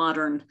of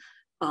modern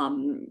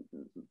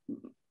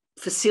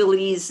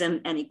facilities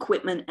and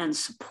equipment and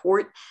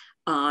support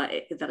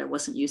that I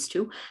wasn't used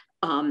to.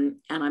 And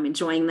I'm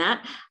enjoying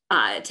that.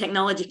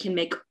 Technology can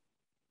make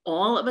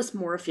all of us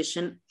more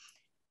efficient.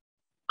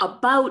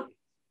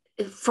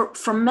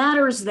 For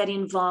matters that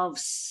involve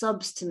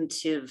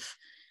substantive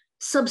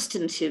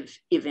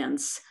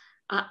events,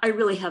 I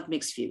really have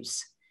mixed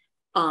views.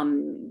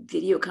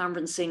 Video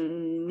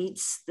conferencing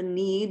meets the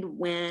need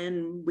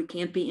when we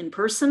can't be in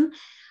person.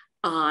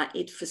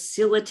 It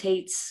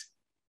facilitates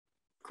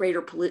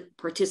greater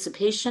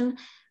participation,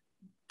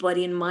 but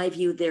in my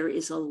view, there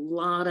is a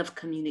lot of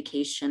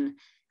communication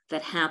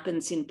that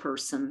happens in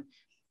person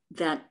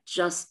that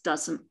just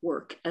doesn't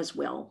work as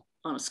well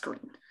on a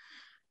screen.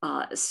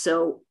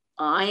 So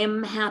I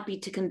am happy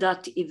to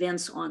conduct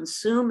events on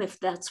Zoom if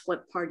that's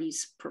what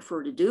parties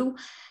prefer to do,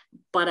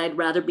 but I'd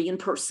rather be in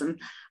person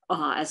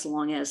as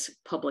long as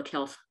public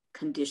health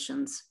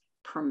conditions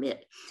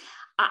permit.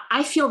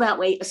 I feel that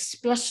way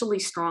especially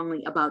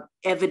strongly about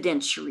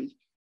evidentiary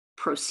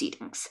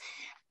proceedings.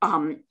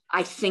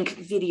 I think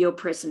video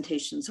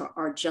presentations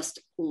are just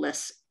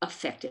less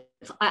effective.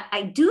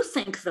 I do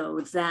think,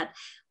 though, that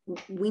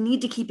we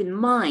need to keep in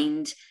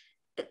mind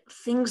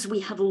things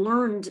we have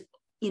learned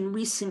in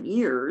recent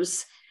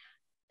years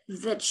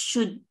that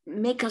should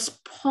make us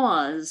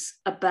pause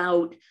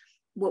about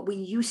what we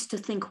used to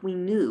think we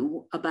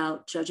knew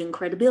about judging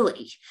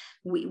credibility.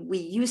 We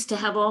used to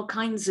have all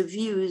kinds of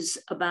views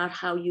about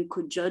how you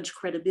could judge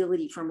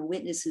credibility from a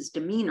witness's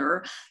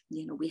demeanor.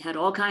 You know, we had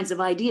all kinds of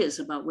ideas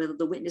about whether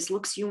the witness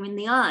looks you in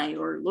the eye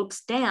or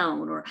looks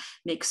down or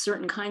makes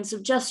certain kinds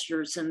of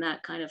gestures and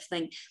that kind of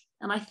thing.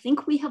 And I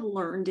think we have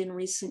learned in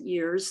recent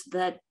years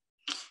that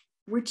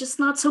we're just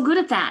not so good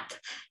at that.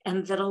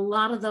 And that a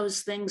lot of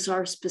those things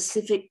are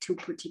specific to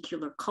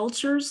particular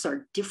cultures,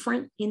 are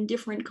different in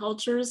different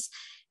cultures.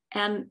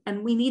 And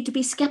we need to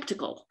be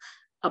skeptical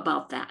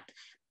about that.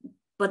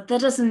 But that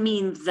doesn't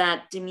mean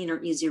that demeanor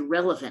is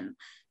irrelevant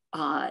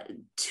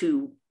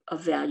to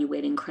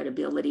evaluating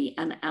credibility.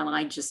 And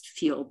I just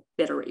feel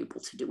better able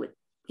to do it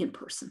in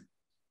person.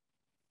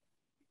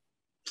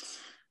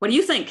 What do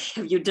you think?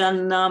 Have you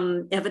done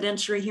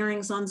evidentiary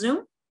hearings on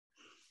Zoom?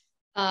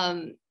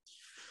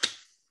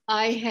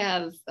 I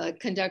have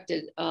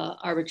conducted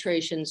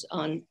arbitrations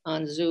on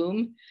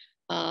Zoom.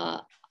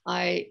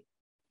 I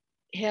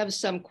have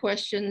some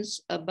questions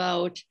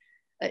about,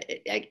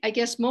 I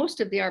guess most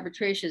of the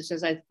arbitrations,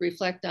 as I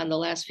reflect on the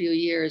last few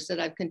years that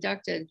I've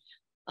conducted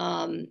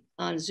on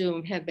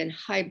Zoom, have been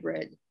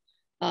hybrid.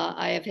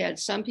 I have had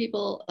some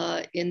people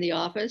in the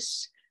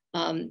office,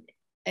 and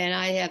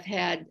I have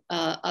had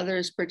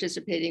others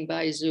participating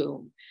by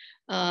Zoom.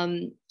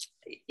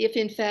 If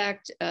in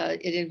fact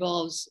it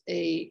involves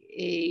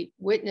a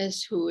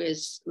witness who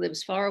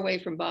lives far away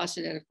from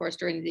Boston, and of course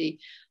during the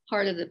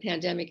heart of the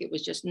pandemic, it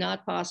was just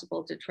not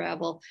possible to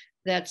travel,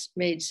 that's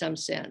made some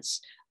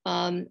sense.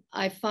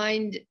 I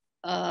find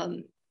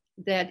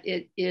that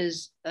it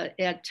is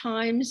at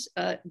times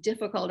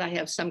difficult. I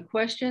have some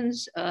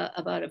questions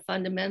about a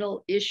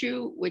fundamental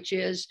issue, which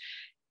is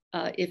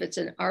if it's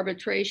an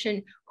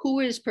arbitration, who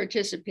is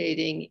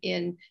participating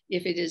in,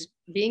 if it is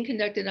being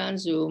conducted on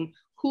Zoom,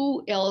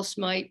 who else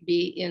might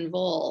be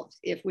involved.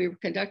 If we were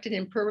conducted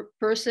in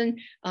person,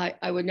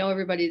 I would know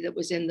everybody that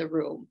was in the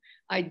room.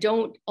 I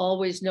don't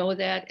always know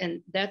that,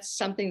 and that's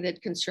something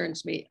that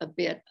concerns me a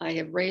bit. I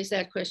have raised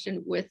that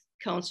question with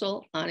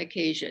counsel on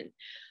occasion.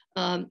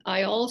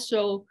 I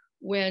also,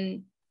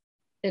 when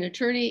an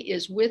attorney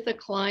is with a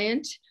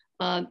client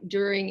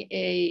during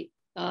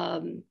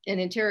an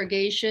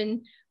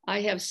interrogation,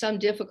 I have some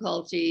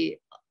difficulty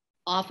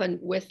often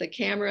with the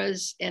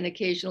cameras and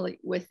occasionally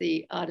with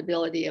the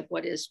audibility of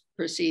what is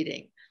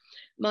proceeding.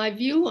 My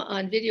view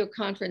on video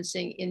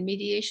conferencing in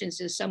mediations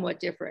is somewhat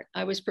different.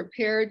 I was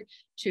prepared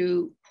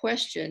to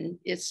question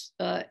its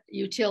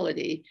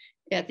utility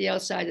at the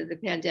outside of the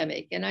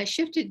pandemic. And I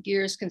shifted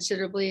gears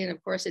considerably. And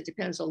of course, it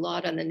depends a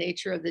lot on the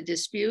nature of the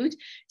dispute.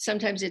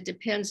 Sometimes it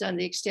depends on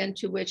the extent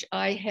to which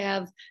I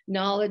have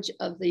knowledge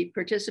of the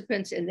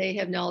participants and they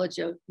have knowledge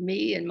of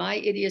me and my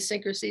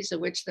idiosyncrasies,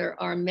 of which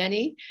there are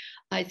many.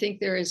 I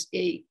think there is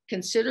a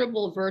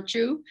considerable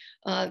virtue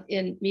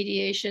in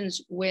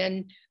mediations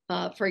when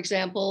for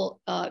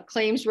example,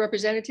 claims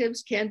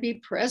representatives can be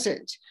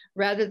present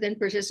rather than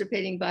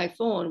participating by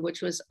phone,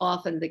 which was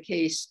often the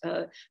case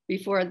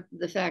before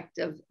the fact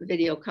of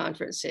video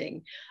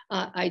conferencing.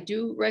 I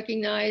do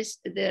recognize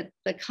that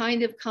the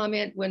kind of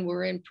comment when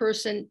we're in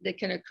person that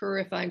can occur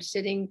if I'm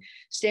standing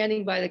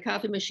by the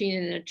coffee machine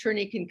and an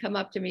attorney can come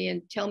up to me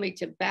and tell me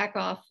to back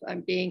off,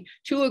 I'm being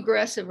too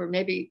aggressive, or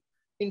maybe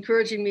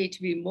encouraging me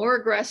to be more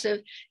aggressive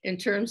in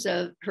terms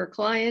of her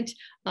client.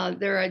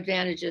 There are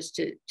advantages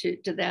to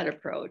that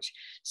approach.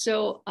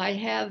 So I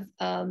have,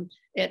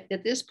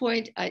 at this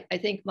point, I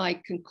think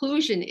my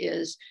conclusion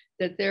is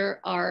that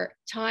there are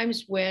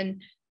times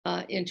when,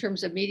 in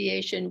terms of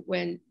mediation,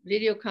 when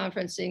video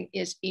conferencing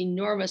is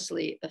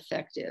enormously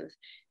effective.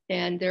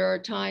 And there are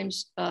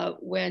times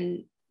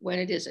when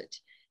it isn't.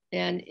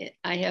 And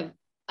I have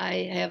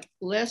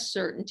less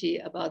certainty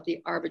about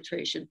the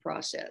arbitration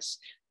process,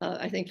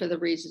 I think for the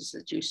reasons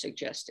that you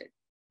suggested.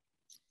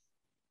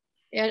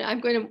 And I'm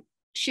going to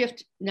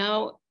shift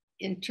now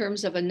in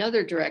terms of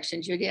another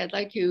direction. Judy, I'd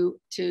like you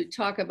to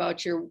talk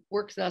about your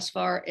work thus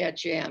far at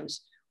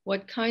JAMS.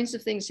 What kinds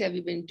of things have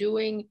you been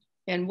doing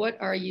and what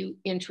are you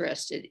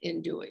interested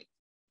in doing?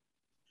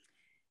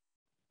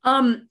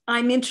 I'm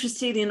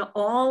interested in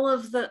all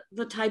of the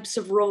types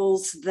of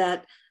roles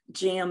that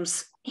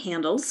JAMS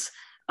handles.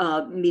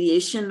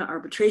 Mediation,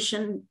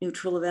 arbitration,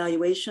 neutral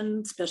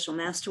evaluation, special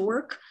master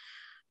work.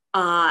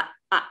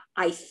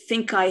 I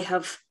think I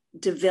have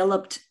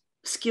developed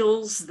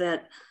skills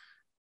that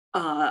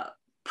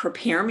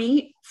prepare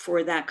me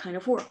for that kind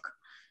of work.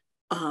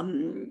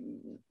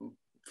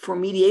 For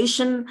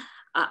mediation,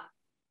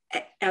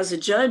 as a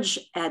judge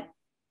at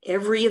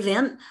every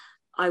event,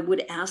 I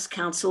would ask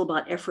counsel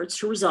about efforts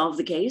to resolve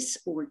the case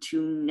or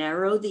to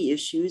narrow the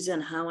issues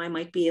and how I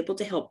might be able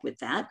to help with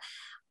that.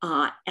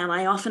 And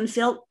I often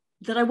felt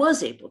that I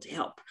was able to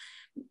help,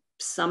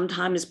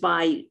 sometimes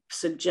by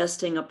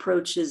suggesting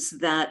approaches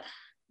that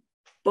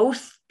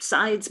both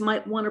sides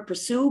might want to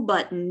pursue,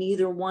 but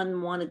neither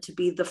one wanted to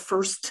be the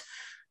first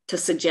to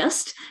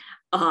suggest.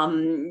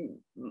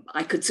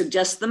 I could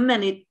suggest them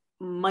and it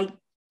might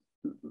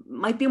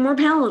be more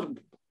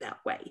palatable that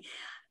way.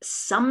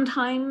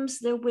 Sometimes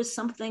there was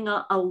something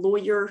a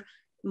lawyer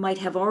might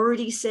have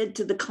already said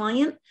to the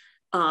client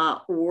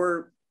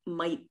or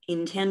might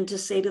intend to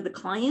say to the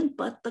client,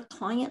 but the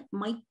client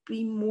might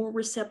be more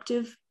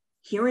receptive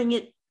hearing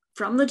it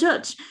from the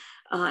judge.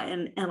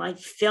 And I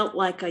felt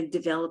like I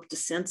developed a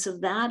sense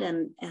of that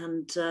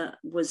and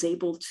was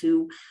able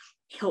to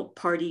help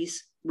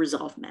parties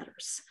resolve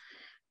matters.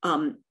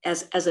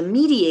 As a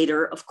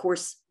mediator, of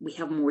course, we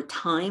have more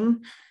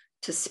time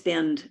to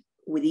spend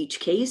with each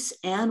case,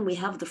 and we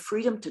have the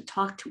freedom to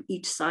talk to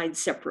each side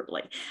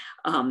separately.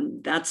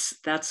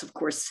 That's of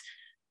course,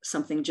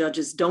 something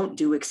judges don't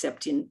do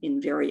except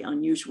in very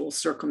unusual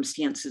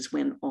circumstances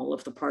when all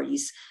of the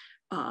parties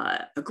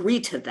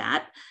agree to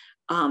that.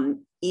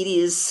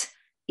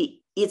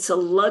 It's a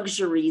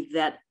luxury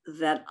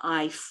that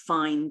I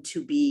find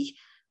to be,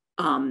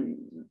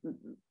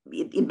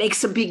 it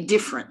makes a big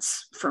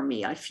difference for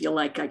me. I feel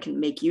like I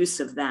can make use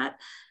of that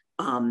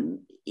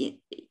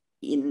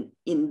in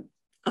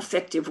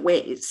effective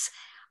ways.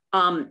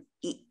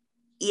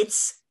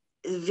 It's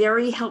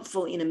very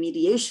helpful in a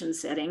mediation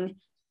setting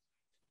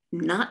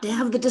not to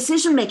have the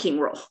decision-making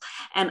role.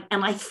 And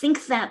I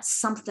think that's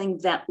something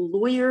that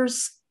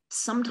lawyers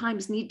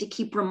sometimes need to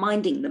keep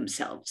reminding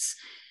themselves,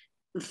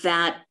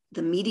 that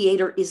the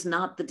mediator is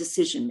not the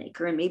decision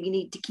maker, and maybe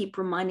need to keep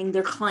reminding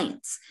their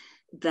clients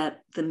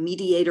that the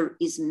mediator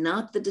is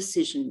not the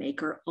decision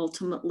maker.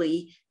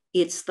 Ultimately,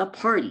 it's the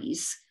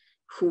parties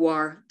who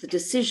are the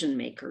decision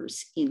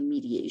makers in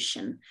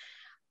mediation.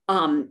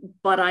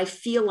 But I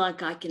feel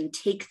like I can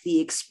take the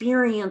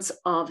experience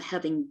of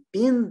having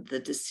been the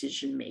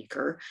decision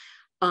maker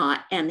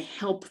and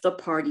help the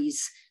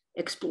parties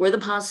explore the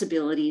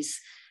possibilities,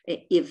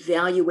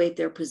 evaluate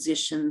their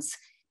positions,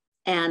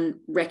 and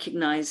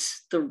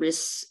recognize the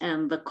risks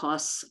and the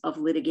costs of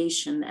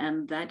litigation.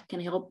 And that can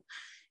help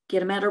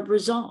get a matter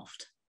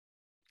resolved.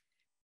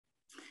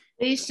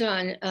 Based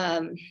on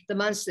the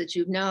months that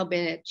you've now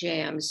been at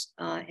JAMS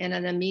and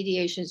on the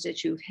mediations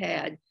that you've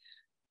had,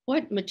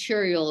 what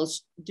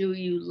materials do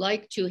you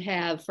like to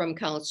have from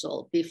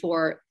counsel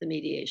before the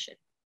mediation?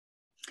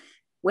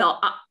 Well,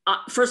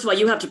 first of all,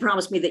 you have to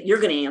promise me that you're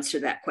going to answer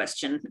that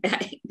question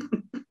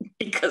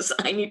because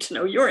I need to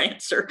know your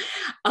answer.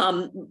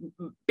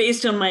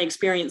 Based on my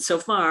experience so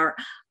far,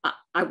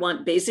 I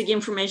want basic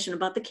information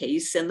about the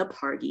case and the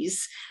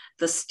parties,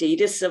 the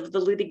status of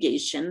the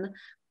litigation.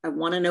 I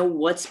want to know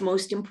what's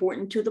most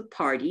important to the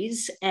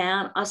parties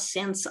and a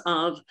sense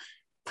of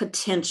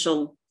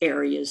potential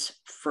areas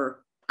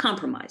for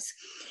compromise.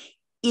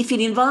 If it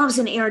involves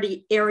an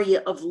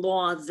area of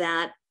law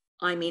that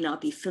I may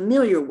not be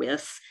familiar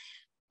with,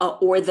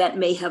 or that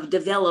may have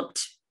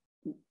developed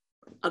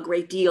a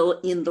great deal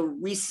in the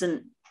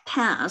recent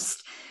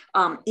past,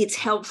 it's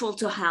helpful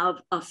to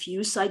have a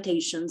few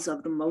citations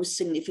of the most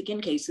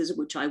significant cases,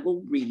 which I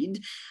will read,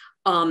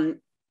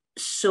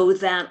 so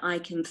that I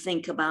can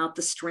think about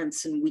the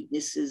strengths and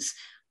weaknesses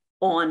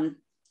on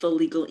the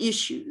legal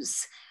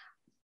issues.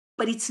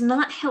 But it's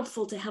not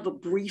helpful to have a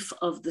brief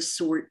of the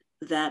sort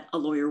that a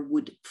lawyer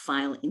would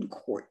file in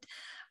court.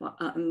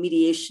 A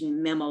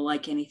mediation memo,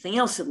 like anything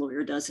else a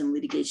lawyer does in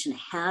litigation,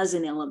 has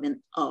an element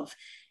of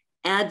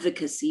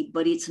advocacy,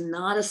 but it's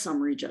not a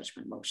summary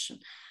judgment motion.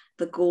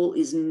 The goal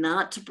is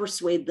not to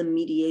persuade the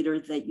mediator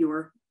that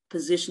your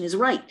position is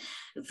right.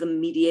 The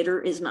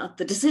mediator is not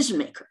the decision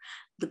maker.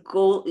 The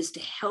goal is to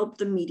help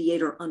the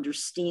mediator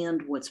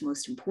understand what's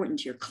most important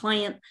to your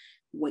client,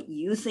 what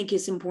you think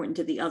is important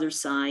to the other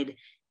side,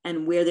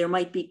 and where there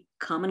might be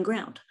common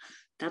ground.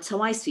 That's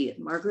how I see it.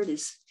 Margaret,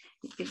 is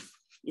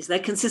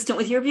that consistent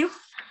with your view?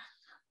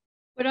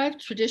 What I've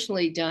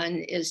traditionally done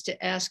is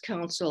to ask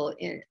counsel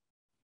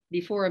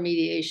before a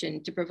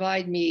mediation to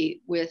provide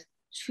me with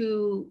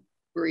two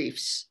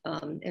briefs,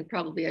 and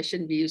probably I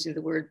shouldn't be using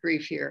the word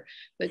brief here,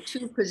 but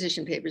two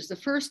position papers. The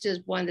first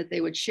is one that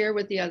they would share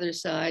with the other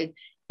side,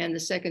 and the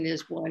second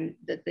is one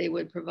that they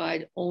would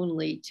provide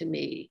only to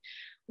me.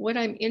 What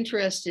I'm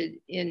interested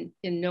in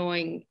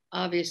knowing,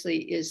 obviously,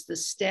 is the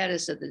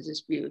status of the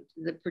dispute,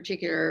 the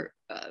particular,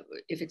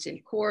 if it's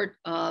in court,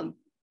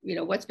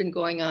 what's been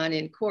going on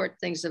in court,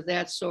 things of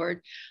that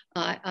sort.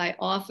 I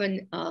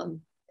often,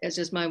 as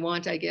is my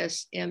want, I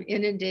guess, am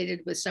inundated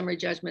with summary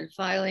judgment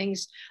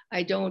filings.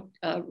 I don't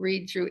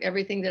read through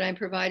everything that I'm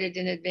provided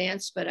in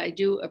advance, but I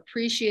do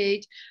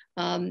appreciate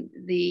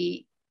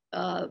the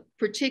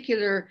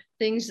particular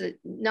things,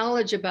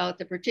 knowledge about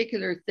the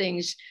particular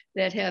things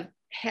that have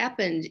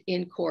happened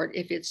in court,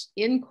 if it's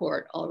in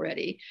court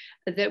already,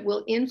 that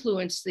will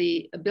influence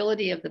the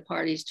ability of the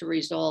parties to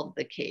resolve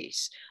the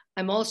case.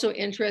 I'm also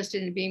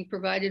interested in being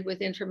provided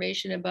with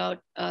information about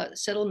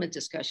settlement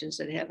discussions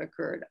that have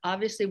occurred.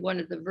 Obviously,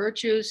 one of the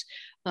virtues,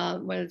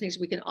 one of the things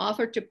we can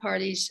offer to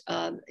parties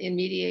in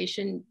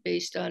mediation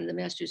based on the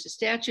Massachusetts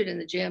statute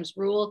and the JAMS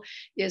rule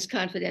is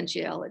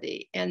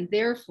confidentiality. And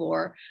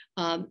therefore,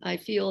 I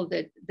feel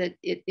that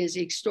it is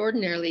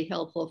extraordinarily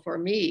helpful for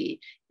me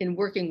in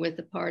working with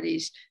the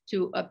parties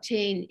to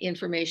obtain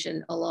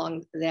information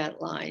along that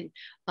line.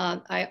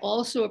 I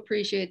also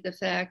appreciate the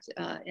fact,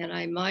 and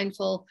I'm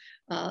mindful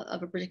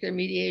of a particular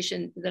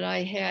mediation that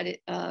I had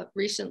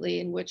recently,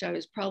 in which I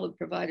was probably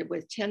provided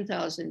with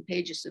 10,000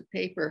 pages of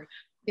paper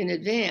in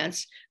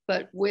advance,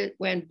 but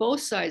when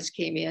both sides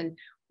came in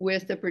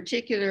with the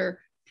particular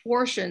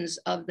portions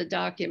of the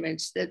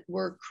documents that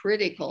were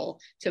critical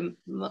to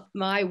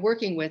my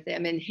working with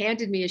them, and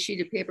handed me a sheet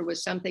of paper with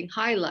something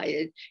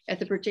highlighted at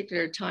the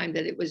particular time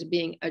that it was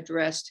being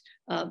addressed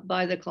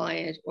by the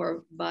client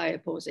or by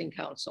opposing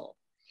counsel.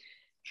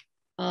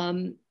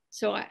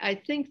 So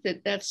I think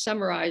that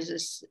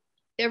summarizes.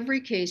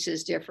 Every case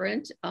is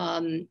different,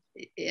 and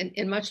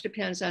much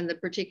depends on the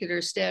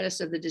particular status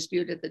of the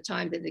dispute at the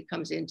time that it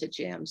comes into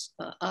JAMS,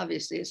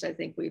 obviously, as I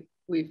think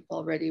we've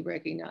already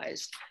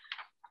recognized.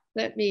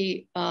 Let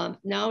me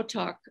now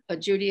talk,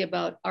 Judy,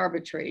 about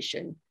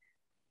arbitration.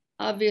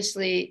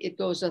 Obviously, it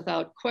goes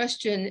without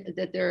question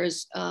that there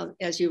is,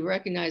 as you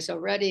recognize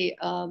already,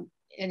 an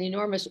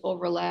enormous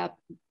overlap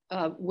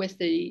with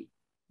the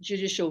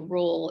judicial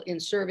role in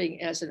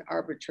serving as an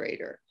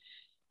arbitrator.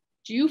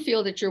 Do you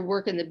feel that your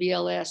work in the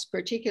BLS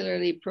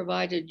particularly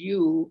provided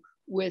you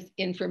with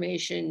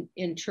information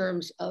in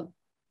terms of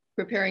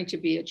preparing to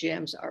be a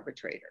JAMS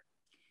arbitrator?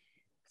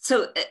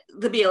 So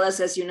the BLS,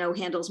 as you know,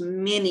 handles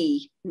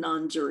many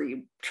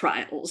non-jury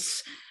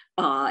trials,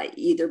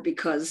 either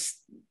because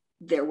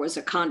there was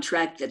a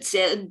contract that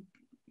said,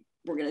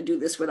 we're going to do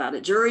this without a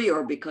jury,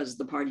 or because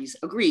the parties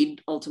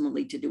agreed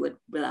ultimately to do it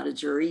without a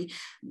jury,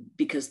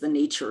 because the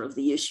nature of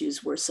the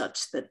issues were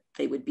such that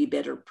they would be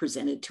better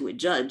presented to a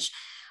judge.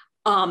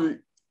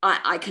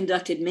 I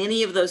conducted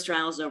many of those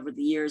trials over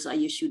the years. I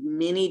issued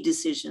many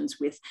decisions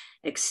with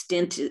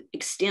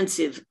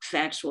extensive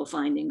factual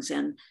findings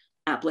and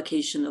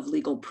application of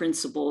legal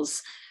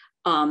principles.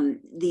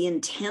 The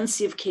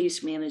intensive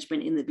case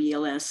management in the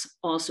BLS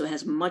also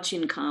has much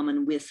in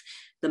common with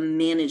the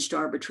managed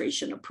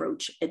arbitration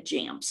approach at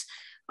JAMS.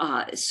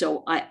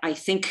 So I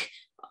think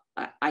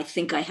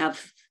I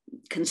have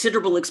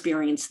considerable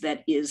experience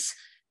that is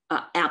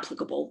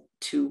applicable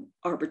to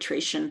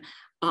arbitration.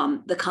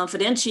 The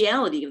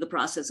confidentiality of the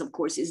process, of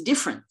course, is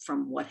different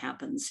from what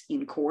happens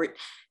in court.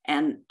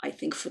 And I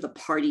think for the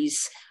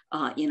parties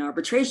in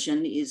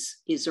arbitration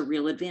is a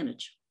real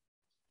advantage.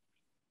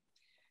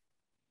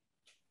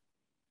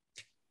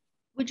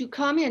 Would you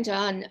comment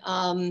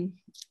on,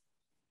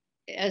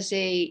 as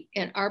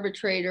an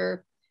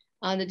arbitrator,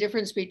 on the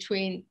difference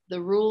between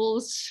the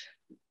rules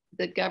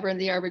that govern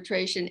the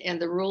arbitration and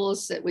the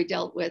rules that we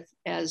dealt with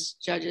as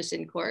judges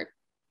in court?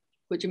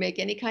 Would you make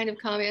any kind of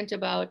comment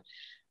about?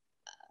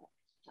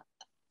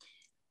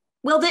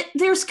 Well,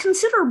 there's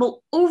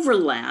considerable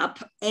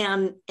overlap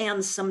and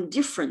some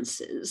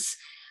differences.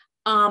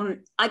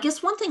 I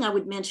guess one thing I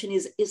would mention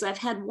is I've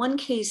had one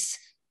case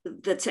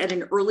that's at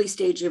an early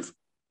stage of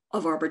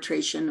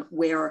arbitration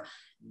where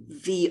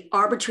the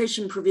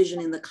arbitration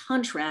provision in the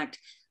contract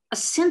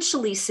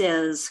essentially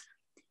says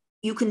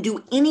you can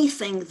do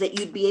anything that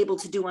you'd be able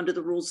to do under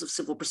the rules of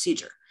civil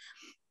procedure.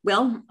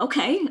 Well,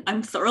 okay,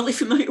 I'm thoroughly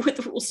familiar with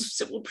the rules of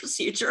civil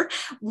procedure.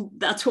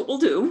 That's what we'll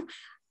do.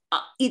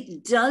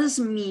 It does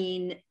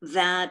mean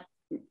that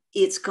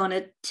it's going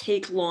to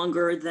take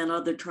longer than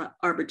other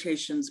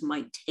arbitrations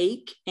might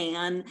take.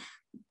 And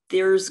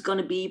there's going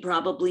to be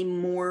probably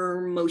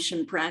more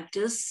motion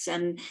practice,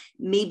 and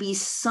maybe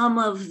some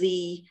of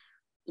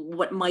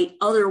what might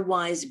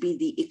otherwise be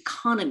the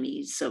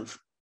economies of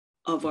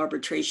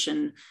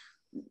arbitration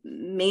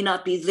may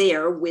not be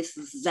there with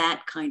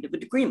that kind of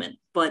an agreement.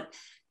 But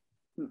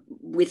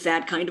with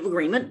that kind of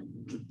agreement,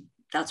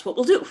 that's what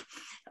we'll do.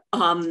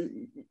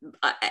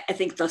 I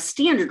think the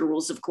standard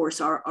rules, of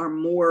course,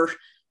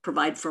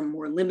 provide for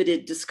more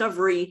limited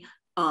discovery,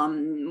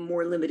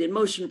 more limited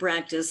motion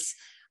practice,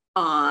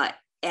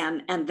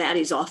 and that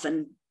is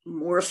often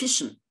more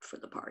efficient for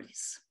the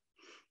parties.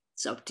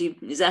 So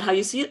is that how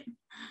you see it?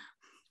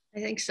 I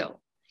think so.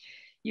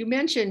 You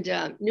mentioned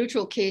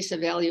neutral case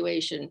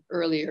evaluation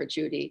earlier,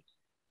 Judy.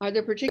 Are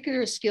there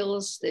particular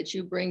skills that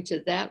you bring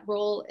to that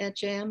role at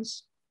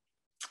JAMS?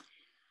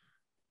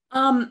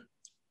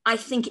 I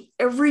think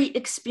every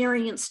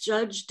experienced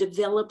judge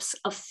develops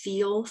a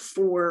feel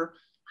for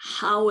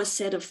how a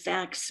set of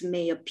facts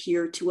may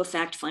appear to a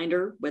fact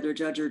finder, whether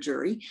judge or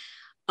jury.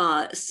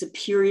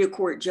 Superior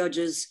court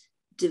judges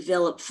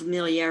develop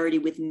familiarity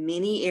with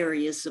many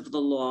areas of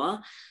the law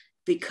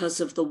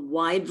because of the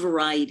wide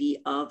variety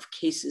of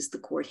cases the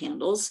court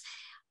handles,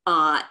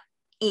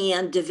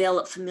 and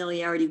develop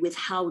familiarity with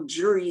how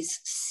juries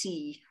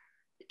see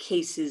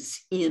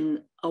cases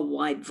in a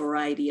wide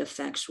variety of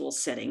factual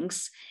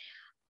settings.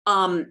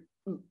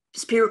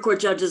 Superior court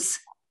judges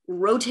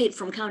rotate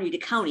from county to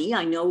county.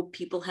 I know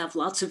people have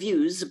lots of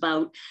views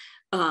about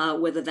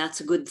whether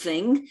that's a good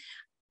thing.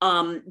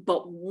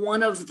 But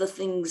one of the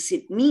things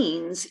it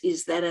means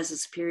is that as a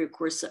superior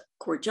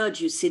court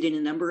judge, you sit in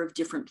a number of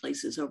different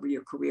places over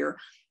your career,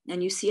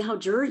 and you see how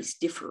juries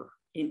differ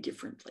in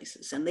different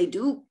places, and they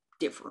do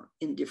differ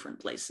in different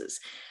places.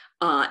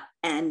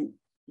 And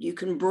you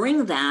can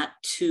bring that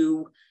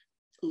to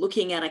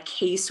looking at a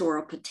case or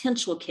a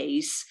potential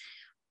case,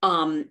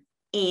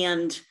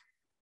 and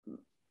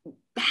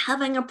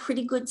having a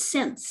pretty good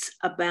sense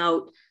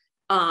about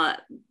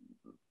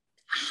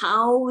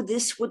how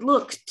this would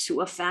look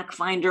to a fact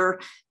finder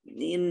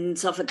in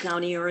Suffolk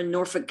County or in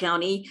Norfolk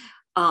County,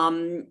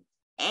 and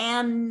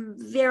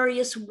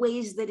various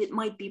ways that it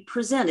might be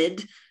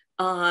presented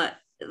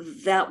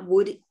that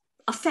would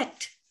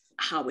affect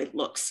how it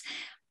looks.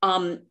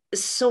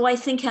 So I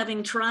think,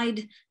 having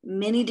tried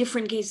many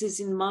different cases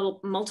in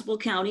multiple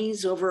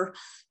counties over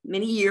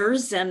many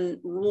years and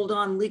ruled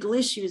on legal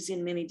issues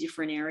in many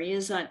different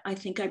areas, I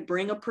think I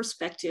bring a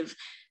perspective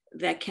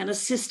that can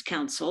assist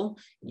counsel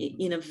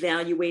in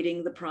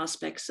evaluating the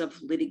prospects of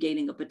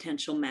litigating a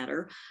potential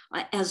matter,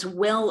 as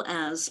well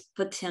as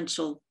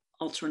potential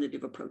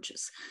alternative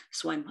approaches.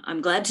 So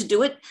I'm glad to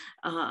do it.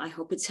 I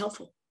hope it's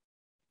helpful.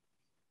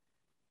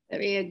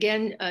 Let me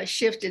again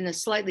shift in a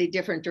slightly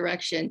different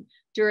direction.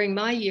 During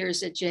my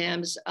years at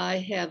JAMS, I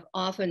have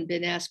often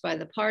been asked by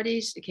the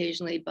parties,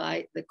 occasionally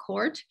by the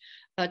court,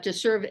 to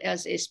serve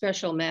as a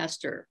special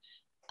master,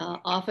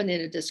 often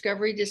in a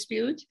discovery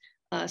dispute,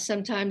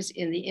 sometimes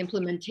in the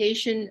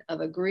implementation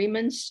of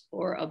agreements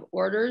or of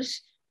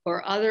orders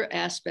or other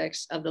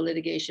aspects of the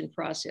litigation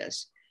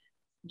process.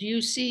 Do you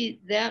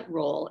see that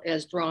role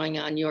as drawing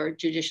on your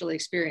judicial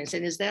experience?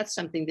 And is that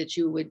something that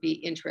you would be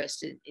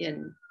interested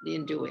in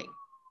doing?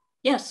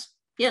 Yes,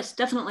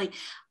 definitely.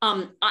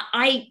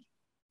 I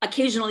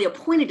occasionally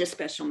appointed a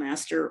special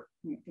master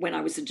when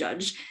I was a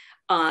judge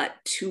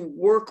to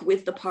work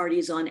with the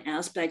parties on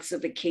aspects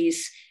of a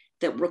case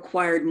that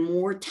required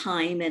more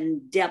time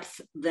and depth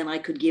than I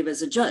could give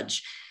as a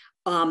judge.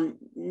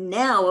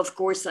 Now, of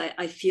course,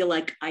 I feel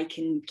like I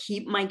can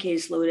keep my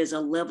caseload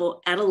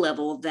at a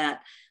level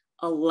that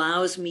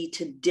allows me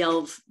to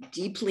delve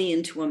deeply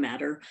into a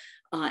matter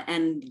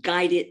and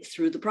guide it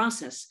through the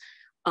process.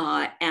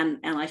 And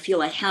I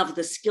feel I have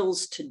the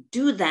skills to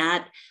do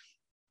that,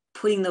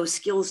 putting those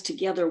skills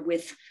together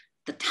with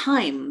the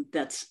time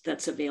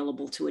that's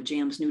available to a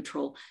JAMS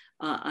neutral,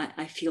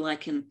 I feel I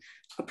can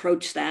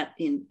approach that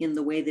in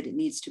the way that it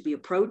needs to be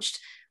approached.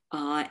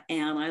 And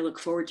I look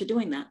forward to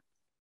doing that.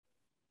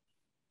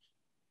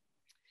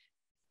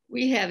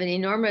 We have an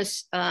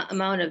enormous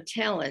amount of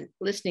talent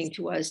listening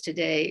to us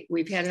today.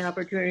 We've had an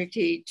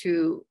opportunity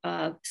to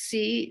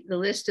see the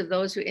list of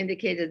those who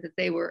indicated that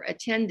they were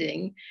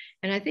attending.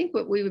 And I think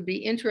what we would be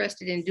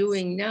interested in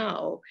doing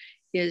now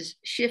is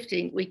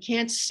shifting. We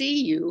can't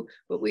see you,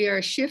 but we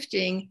are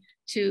shifting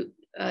to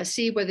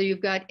see whether you've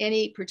got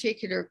any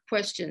particular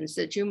questions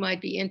that you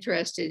might be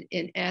interested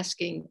in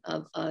asking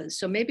of us.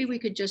 So maybe we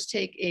could just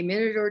take a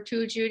minute or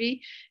two,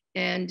 Judy,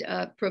 and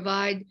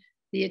provide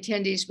the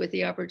attendees with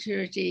the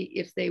opportunity,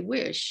 if they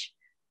wish,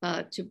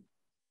 to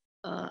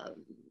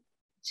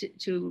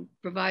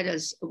provide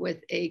us with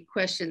a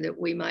question that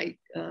we might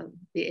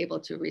be able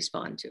to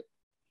respond to.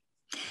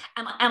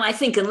 And I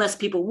think unless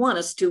people want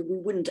us to, we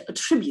wouldn't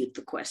attribute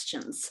the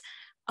questions,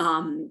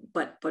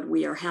 but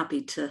we are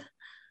happy to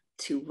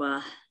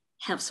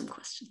have some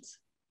questions.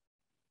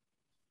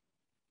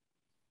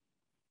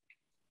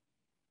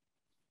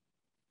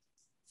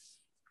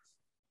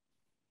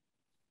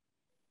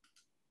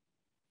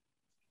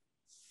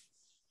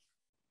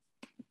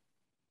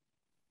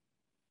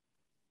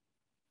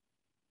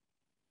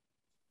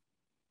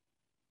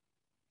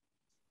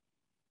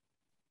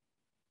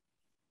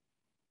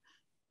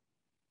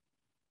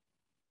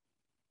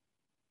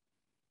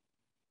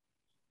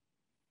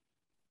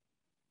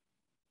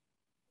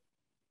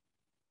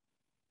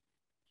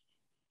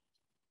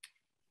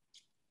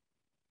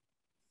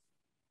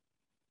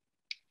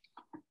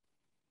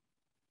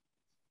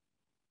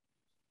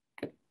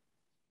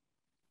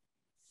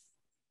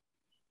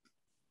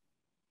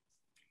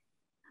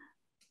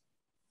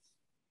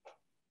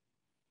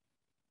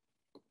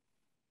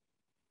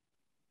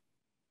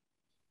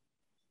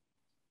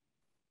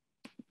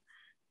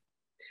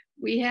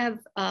 We have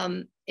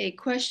a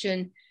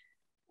question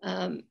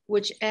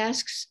which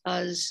asks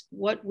us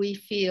what we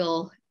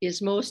feel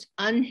is most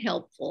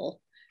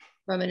unhelpful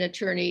from an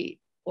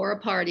attorney or a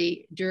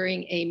party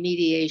during a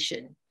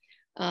mediation.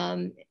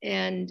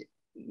 And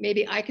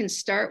maybe I can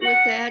start with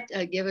that,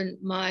 given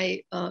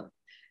my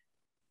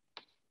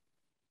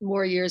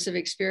more years of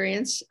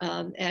experience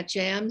at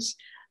JAMS,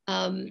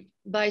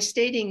 by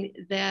stating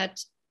that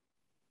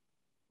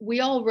we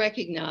all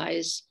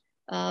recognize,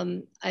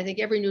 I think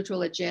every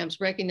neutral at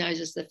JAMS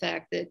recognizes the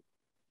fact that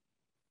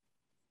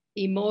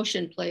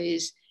emotion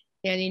plays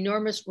an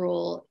enormous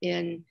role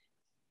in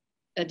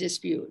a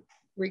dispute,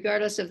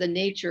 regardless of the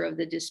nature of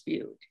the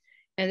dispute.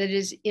 And it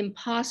is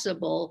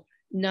impossible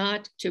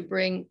not to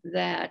bring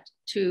that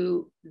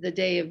to the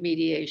day of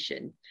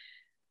mediation.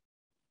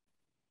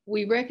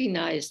 We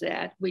recognize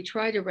that, we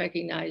try to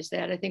recognize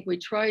that. I think we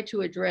try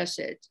to address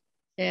it.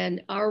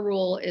 And our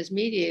role as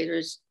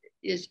mediators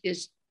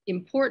is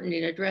important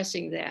in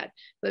addressing that.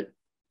 But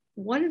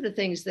one of the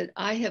things that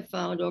I have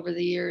found over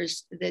the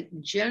years that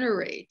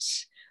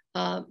generates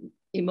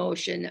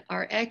emotion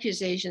are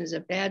accusations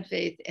of bad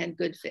faith and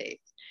good faith.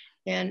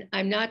 And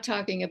I'm not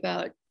talking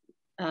about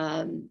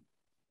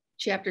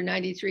Chapter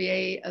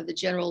 93A of the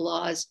general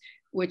laws,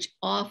 which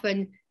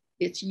often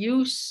its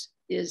use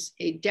is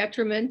a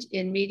detriment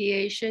in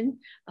mediation.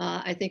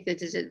 I think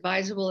that it's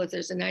advisable if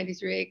there's a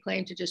 93A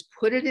claim to just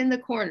put it in the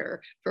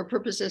corner for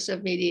purposes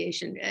of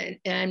mediation. And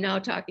I'm now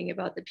talking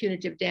about the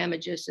punitive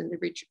damages and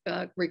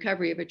the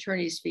recovery of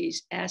attorney's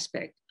fees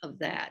aspect of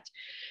that.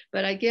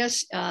 But I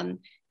guess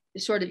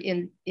sort of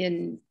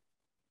in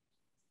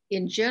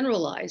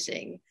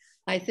generalizing,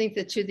 I think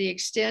that to the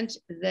extent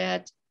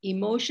that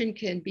emotion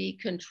can be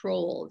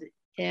controlled,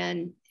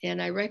 and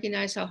I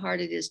recognize how hard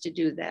it is to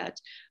do that.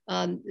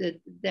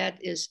 That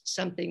is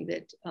something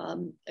that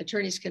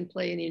attorneys can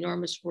play an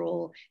enormous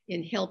role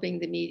in helping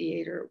the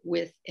mediator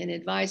with and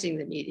advising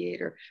the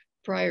mediator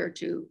prior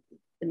to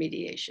the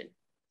mediation.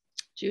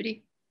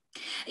 Judy?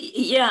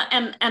 Yeah,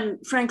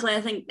 and frankly,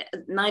 I think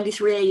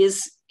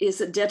 93A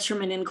is a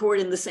detriment in court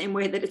in the same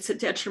way that it's a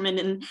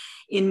detriment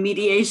in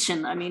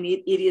mediation. I mean,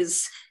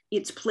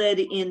 it's pled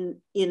in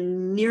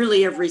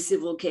nearly every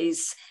civil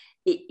case.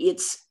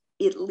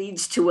 It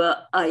leads to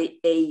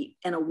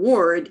an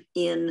award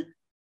in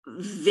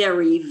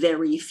very,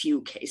 very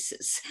few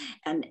cases.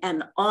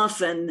 And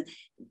often,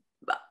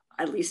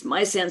 at least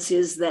my sense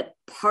is that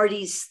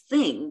parties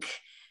think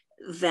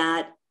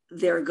that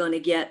they're going to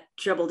get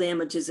treble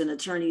damages and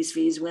attorney's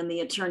fees when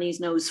the attorneys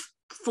knows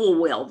full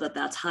well that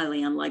that's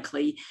highly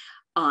unlikely.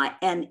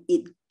 And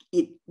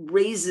it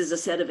raises a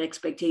set of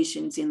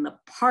expectations in the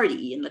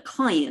party, in the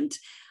client,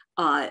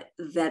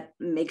 that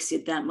makes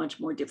it that much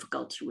more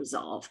difficult to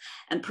resolve.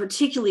 And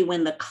particularly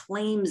when the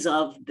claims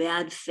of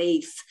bad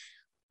faith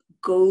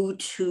go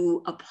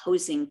to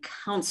opposing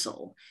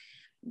counsel,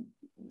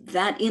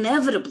 that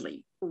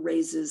inevitably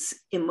raises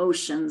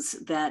emotions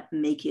that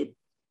make it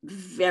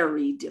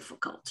very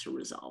difficult to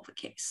resolve a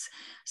case.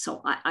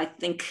 So I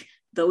think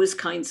those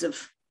kinds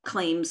of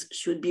claims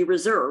should be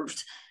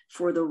reserved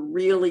for the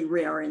really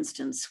rare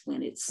instance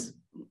when it's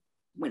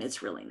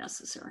really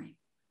necessary.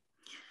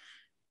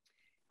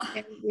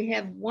 And we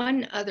have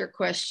one other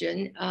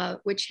question,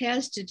 which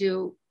has to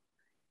do,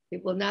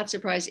 it will not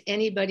surprise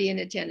anybody in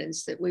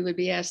attendance that we would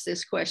be asked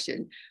this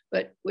question,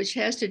 but which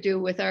has to do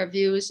with our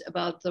views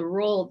about the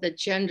role that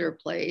gender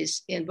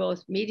plays in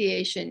both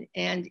mediation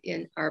and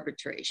in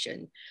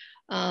arbitration.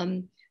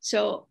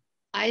 So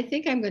I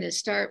think I'm going to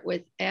start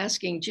with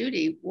asking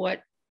Judy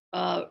what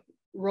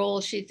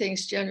role she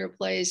thinks gender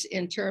plays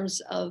in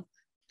terms of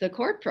the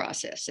court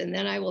process. And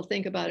then I will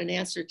think about an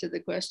answer to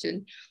the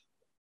question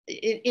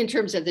in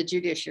terms of the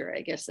judiciary.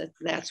 I guess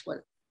that's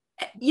what.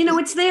 You know,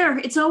 it's there.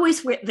 It's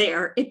always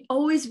there. It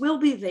always will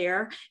be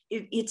there.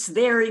 It's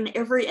there in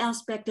every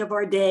aspect of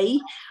our day.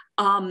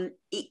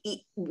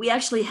 We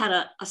actually had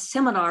a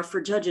seminar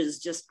for judges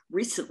just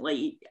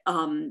recently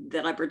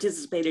that I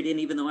participated in,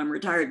 even though I'm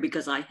retired,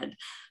 because I had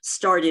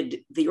started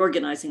the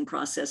organizing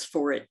process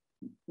for it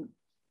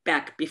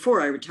back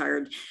before I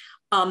retired.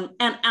 And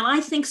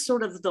I think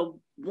sort of the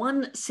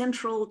one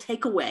central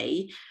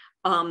takeaway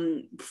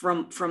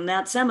from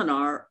that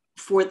seminar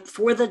for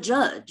the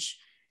judge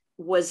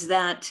was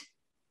that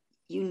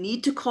you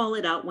need to call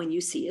it out when you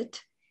see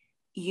it.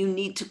 You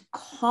need to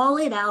call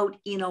it out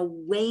in a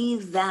way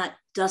that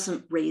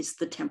doesn't raise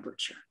the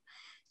temperature.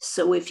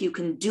 So if you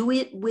can do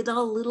it with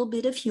a little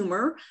bit of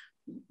humor,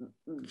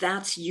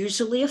 that's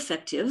usually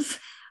effective.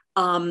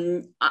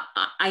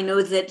 I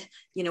know that,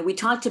 you know, we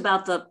talked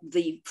about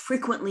the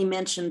frequently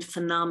mentioned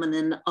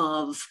phenomenon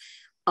of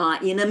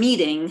in a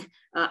meeting,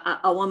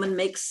 a woman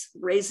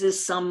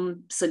raises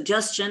some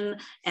suggestion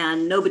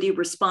and nobody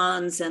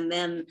responds, and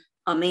then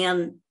a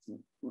man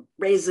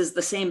raises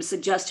the same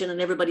suggestion and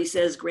everybody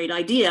says, great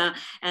idea.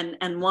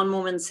 And one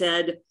woman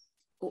said,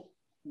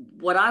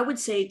 what I would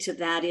say to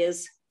that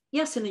is,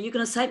 yes, and are you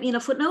going to cite me in a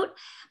footnote?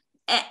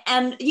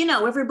 And, you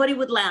know, everybody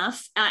would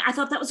laugh. I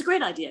thought that was a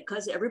great idea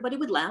because everybody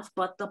would laugh,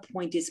 but the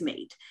point is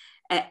made.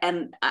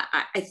 And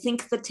I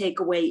think the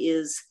takeaway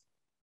is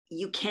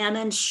you can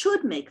and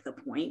should make the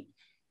point,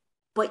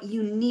 but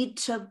you need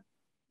to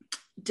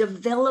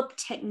develop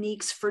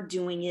techniques for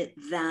doing it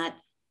that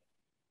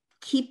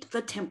keep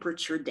the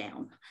temperature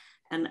down.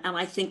 And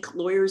I think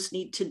lawyers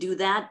need to do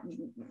that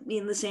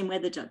in the same way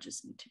the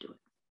judges need to do it.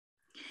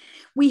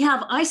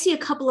 I see a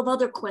couple of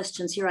other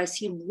questions here. I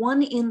see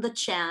one in the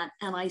chat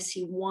and I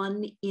see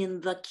one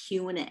in the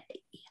Q&A.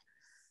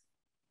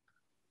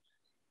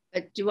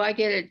 Do I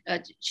get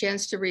a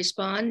chance to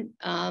respond?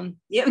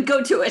 Yeah,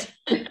 go to it.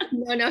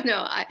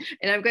 No.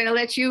 And I'm going to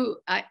let you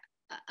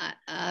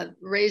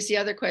raise the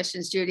other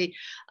questions, Judy.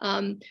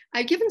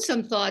 I've given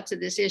some thought to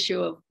this issue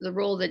of the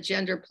role that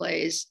gender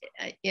plays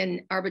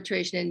in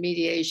arbitration and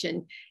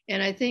mediation.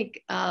 And I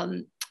think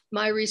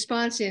my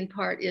response in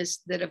part is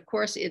that, of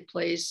course, it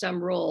plays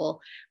some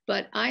role,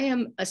 but I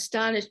am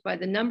astonished by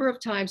the number of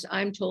times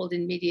I'm told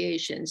in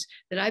mediations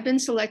that I've been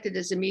selected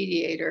as a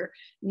mediator,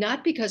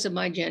 not because of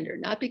my gender,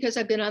 not because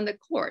I've been on the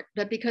court,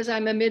 but because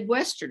I'm a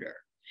Midwesterner.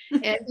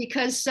 And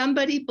because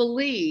somebody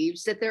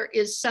believes that there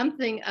is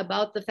something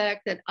about the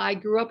fact that I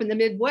grew up in the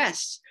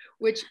Midwest,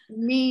 which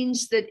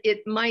means that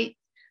it might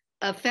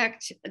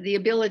affect the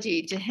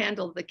ability to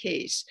handle the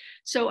case.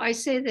 So I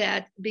say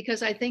that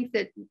because I think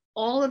that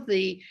all of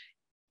the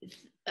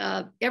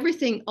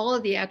all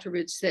of the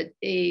attributes that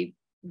a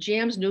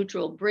JAMS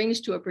neutral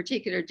brings to a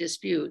particular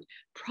dispute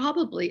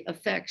probably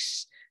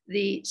affects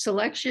the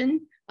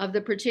selection of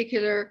the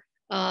particular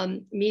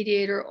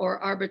mediator or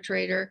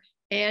arbitrator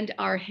and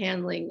our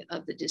handling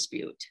of the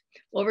dispute.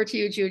 Over to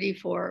you, Judy,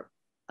 for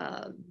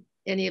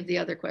any of the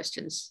other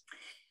questions.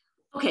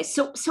 Okay,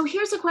 so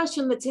here's a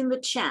question that's in the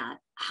chat.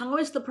 How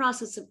is the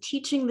process of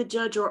teaching the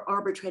judge or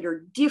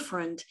arbitrator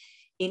different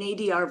in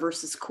ADR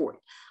versus court?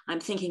 I'm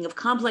thinking of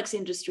complex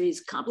industries,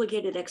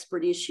 complicated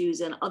expert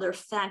issues, and other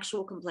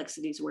factual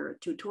complexities where a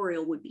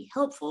tutorial would be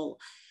helpful,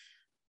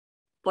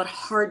 but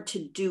hard to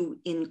do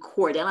in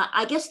court. And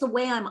I guess the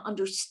way I'm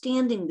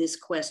understanding this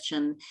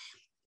question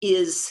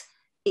is,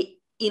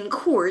 in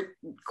court,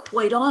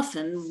 quite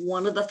often,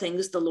 one of the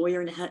things the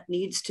lawyer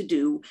needs to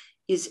do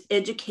is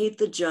educate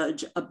the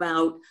judge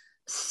about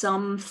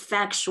some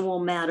factual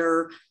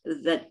matter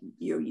that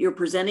you're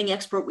presenting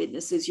expert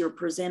witnesses, you're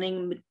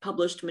presenting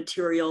published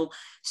material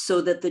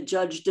so that the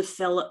judge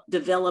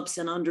develops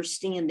an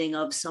understanding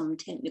of some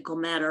technical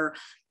matter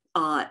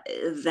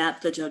that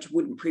the judge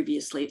wouldn't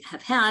previously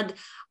have had,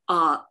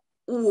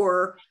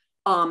 or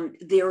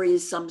there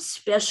is some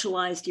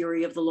specialized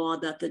area of the law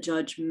that the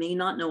judge may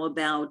not know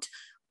about,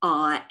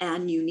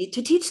 and you need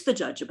to teach the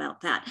judge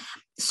about that.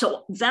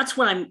 So that's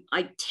what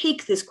I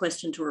take this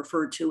question to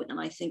refer to. And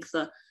I think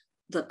the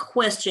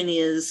question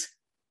is,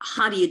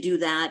 how do you do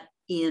that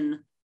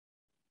in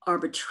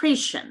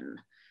arbitration?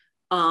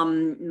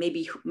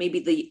 Maybe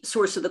the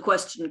source of the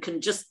question can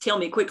just tell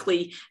me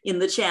quickly in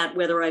the chat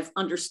whether I've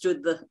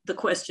understood the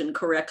question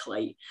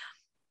correctly.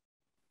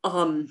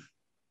 And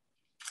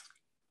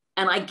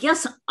I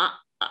guess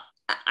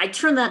I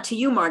turn that to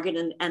you, Margaret,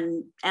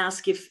 and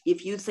ask if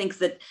you think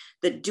that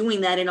doing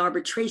that in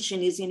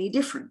arbitration is any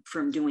different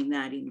from doing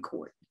that in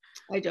court.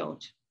 I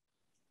don't.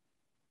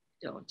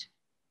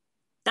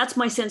 That's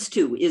my sense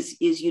too, is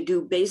you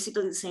do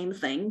basically the same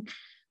thing.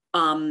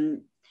 Now,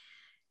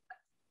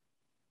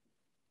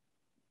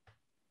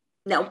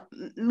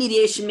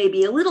 mediation may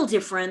be a little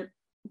different,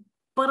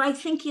 but I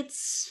think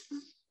it's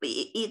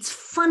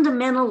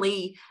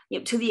fundamentally,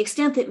 to the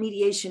extent that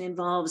mediation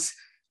involves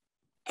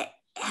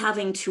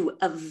having to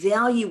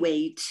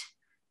evaluate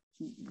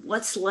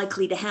what's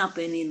likely to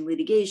happen in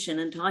litigation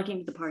and talking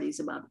to the parties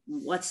about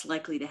what's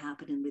likely to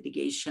happen in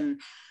litigation,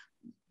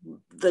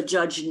 the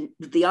judge,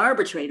 the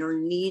arbitrator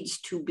needs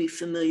to be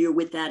familiar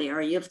with that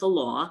area of the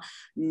law,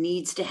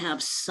 needs to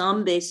have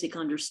some basic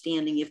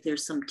understanding if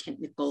there's some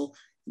technical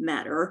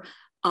matter.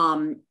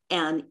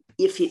 And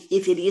if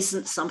it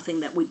isn't something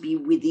that would be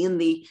within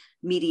the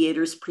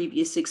mediator's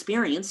previous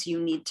experience,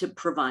 you need to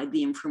provide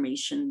the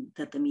information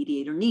that the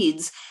mediator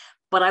needs.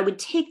 But I would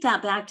take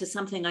that back to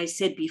something I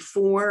said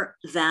before,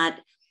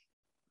 that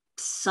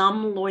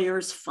some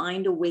lawyers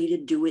find a way to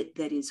do it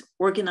that is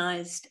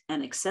organized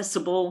and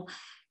accessible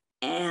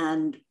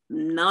and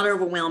not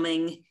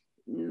overwhelming,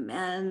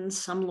 and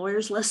some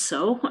lawyers less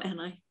so. And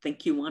I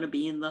think you want to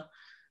be in the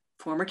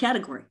former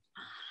category.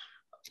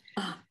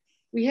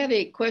 We have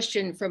a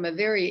question from a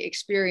very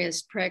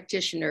experienced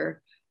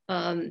practitioner,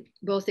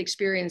 both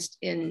experienced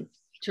in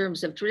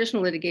terms of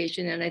traditional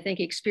litigation and I think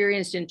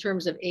experienced in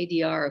terms of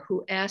ADR,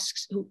 who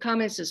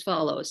comments as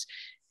follows.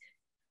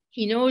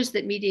 He knows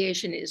that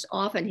mediation is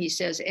often, he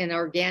says, an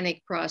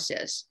organic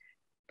process,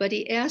 but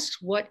he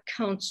asks what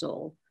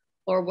counsel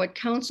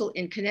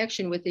in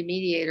connection with the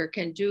mediator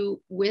can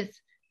do with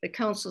the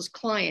counsel's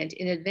client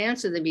in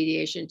advance of the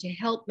mediation to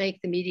help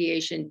make the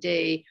mediation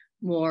day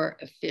more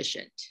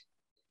efficient.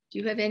 Do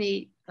you have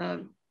any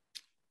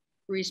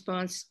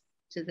response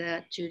to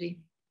that, Judy?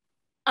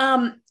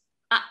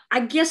 I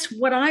guess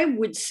what I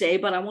would say,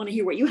 but I want to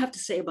hear what you have to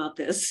say about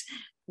this.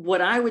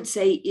 What I would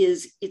say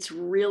is it's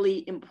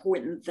really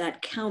important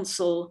that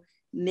counsel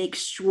makes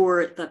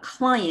sure the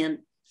client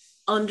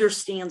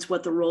understands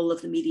what the role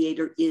of the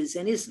mediator is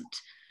and isn't,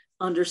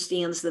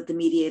 understands that the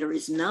mediator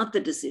is not the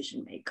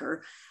decision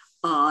maker,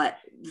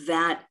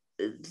 that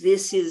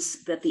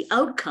the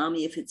outcome,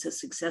 if it's a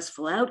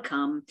successful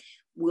outcome,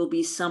 will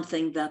be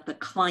something that the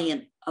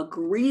client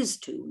agrees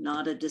to,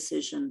 not a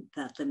decision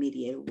that the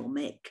mediator will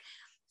make.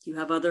 Do you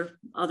have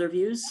other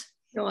views?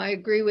 No, I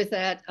agree with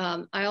that.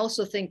 I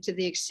also think to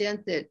the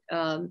extent that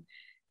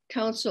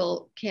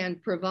counsel can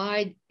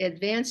provide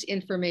advance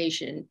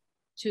information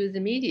to the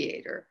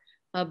mediator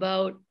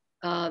about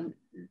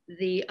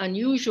the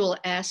unusual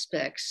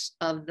aspects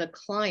of the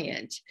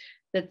client,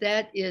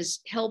 that is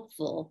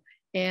helpful,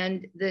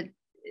 and that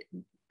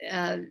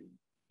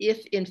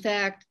if in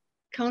fact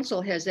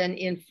counsel has then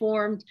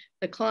informed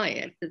the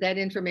client that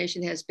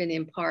information has been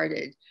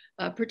imparted,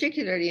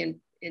 particularly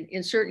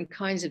in certain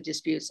kinds of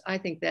disputes, I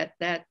think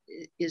that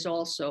is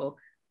also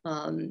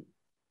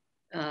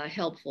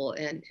helpful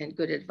and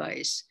good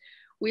advice.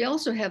 We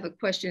also have a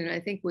question, and I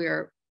think we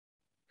are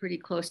pretty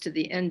close to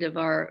the end of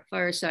our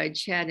fireside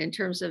chat in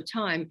terms of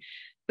time,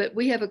 but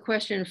we have a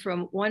question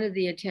from one of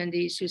the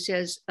attendees who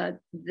says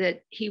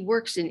that he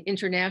works in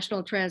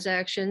international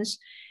transactions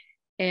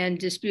and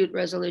dispute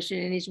resolution,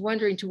 and he's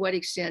wondering to what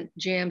extent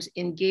JAMS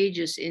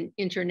engages in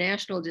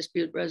international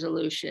dispute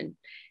resolution.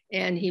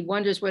 And he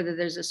wonders whether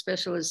there's a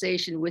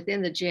specialization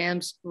within the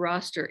JAMS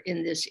roster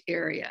in this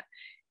area.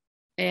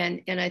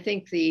 And I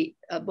think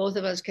both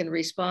of us can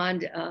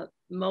respond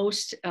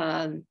most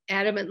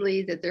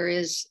adamantly that there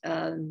is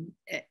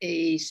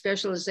a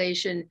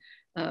specialization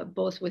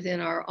both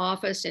within our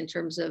office in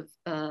terms of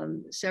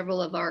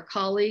several of our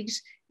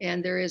colleagues,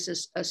 and there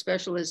is a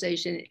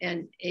specialization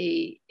and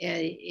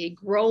a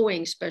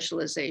growing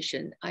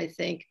specialization, I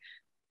think,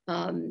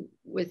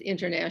 with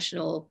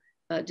international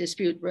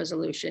dispute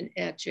resolution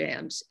at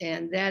JAMS.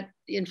 And that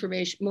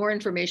information, more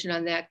information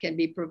on that can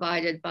be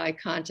provided by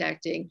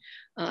contacting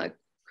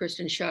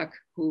Kristen Schuck,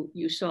 who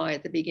you saw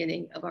at the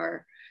beginning of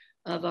our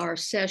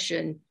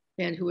session,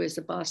 and who is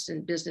the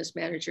Boston business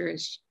manager. And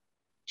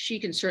she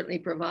can certainly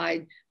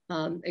provide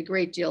a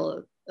great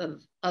deal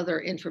of other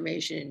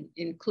information,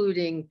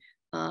 including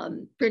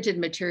printed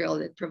material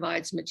that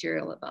provides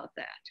material about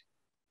that.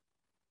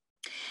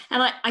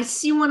 And I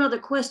see one other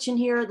question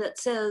here that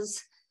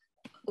says,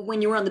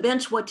 when you were on the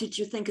bench, what did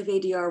you think of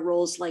ADR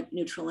roles like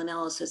neutral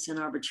analysis and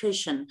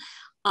arbitration?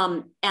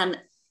 And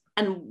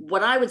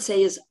what I would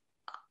say is,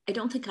 I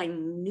don't think I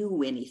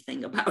knew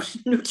anything about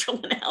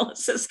neutral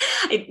analysis.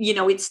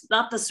 It's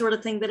not the sort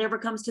of thing that ever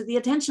comes to the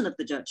attention of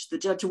the judge. The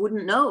judge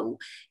wouldn't know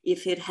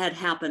if it had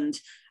happened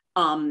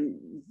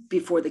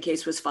before the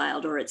case was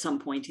filed or at some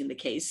point in the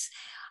case.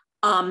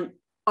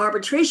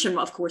 Arbitration,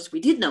 of course,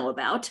 we did know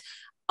about.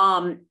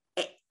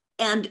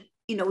 And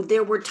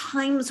there were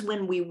times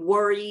when we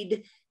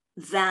worried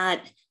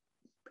that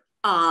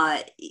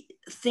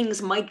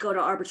things might go to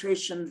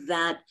arbitration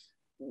that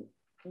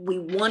we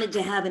wanted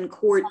to have in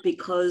court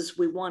because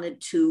we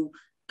wanted to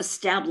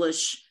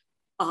establish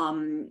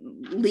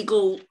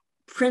legal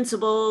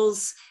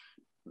principles.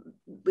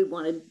 We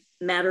wanted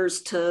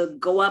matters to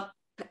go up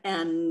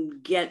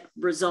and get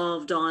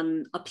resolved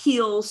on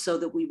appeal so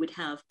that we would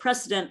have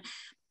precedent.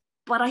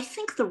 But I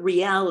think the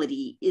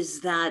reality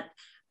is that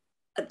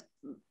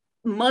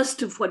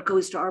most of what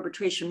goes to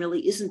arbitration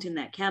really isn't in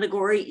that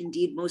category.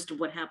 Indeed, most of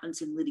what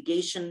happens in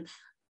litigation,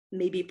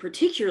 maybe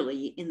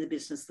particularly in the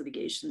business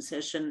litigation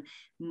session,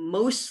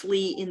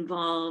 mostly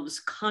involves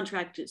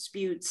contract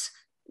disputes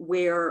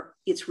where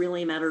it's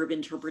really a matter of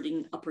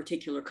interpreting a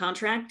particular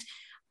contract.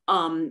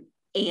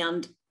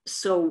 And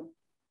so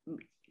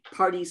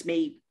parties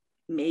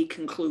may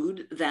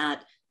conclude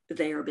that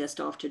they are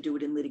best off to do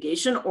it in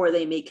litigation, or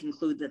they may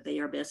conclude that they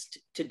are best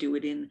to do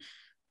it in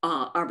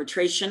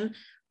arbitration.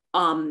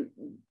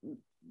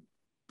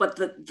 But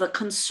the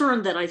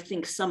concern that I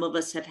think some of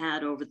us have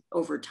had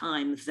over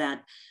time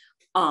that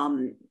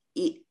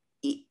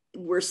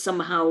we're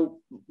somehow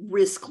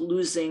risk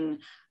losing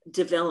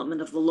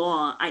development of the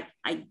law, I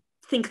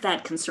think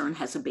that concern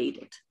has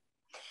abated.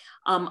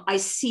 May I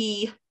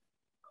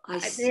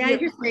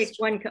just make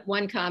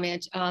one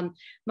comment?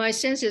 My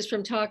sense is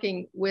from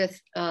talking with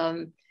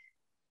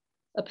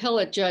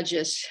appellate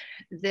judges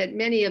that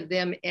many of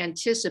them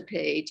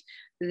anticipate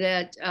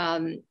that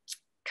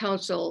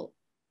counsel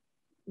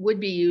would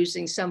be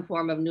using some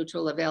form of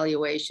neutral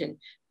evaluation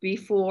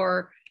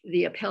before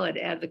the appellate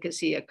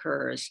advocacy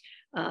occurs.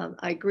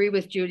 I agree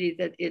with Judy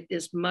that it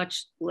is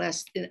much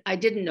less. I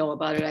didn't know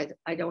about it,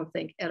 I don't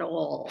think at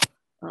all,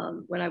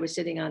 when I was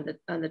sitting on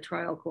the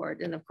trial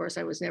court. And of course,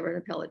 I was never an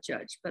appellate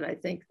judge, but I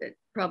think that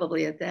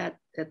probably at that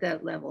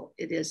level,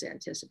 it is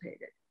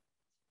anticipated.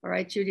 All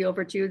right, Judy,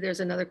 over to you. There's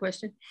another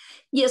question.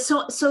 Yes,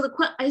 so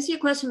I see a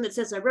question that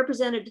says, I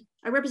represent a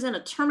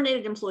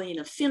terminated employee in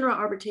a FINRA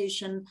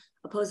arbitration.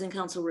 Opposing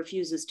counsel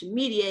refuses to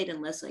mediate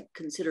unless I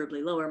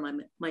considerably lower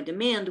my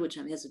demand, which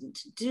I'm hesitant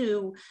to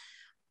do,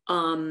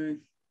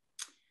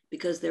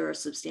 because there are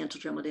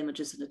substantial trauma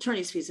damages and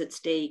attorney's fees at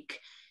stake.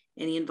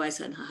 Any advice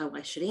on how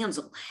I should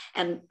handle?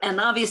 And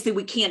obviously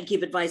we can't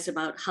give advice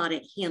about how to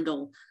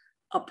handle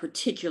a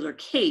particular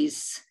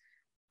case.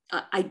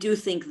 I do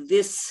think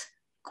this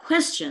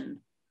question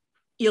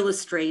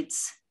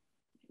illustrates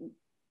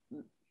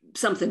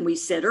something we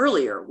said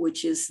earlier,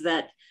 which is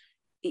that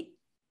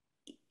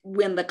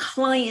when the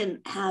client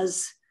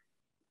has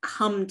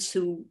come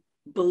to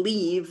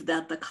believe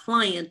that the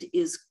client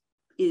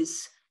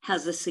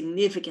has a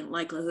significant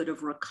likelihood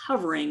of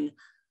recovering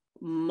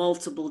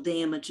multiple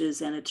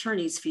damages and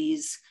attorney's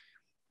fees,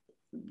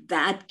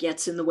 that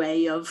gets in the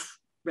way of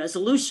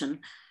resolution.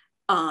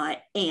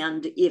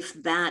 And if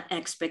that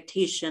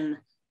expectation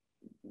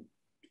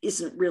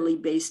isn't really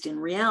based in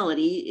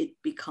reality, it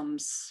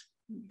becomes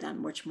that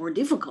much more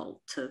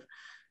difficult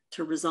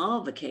to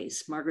resolve a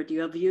case. Margaret, do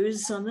you have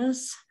views on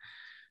this?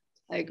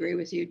 I agree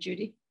with you,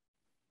 Judy.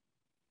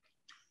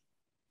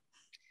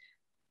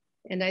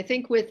 And I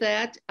think with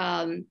that,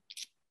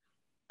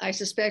 I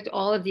suspect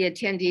all of the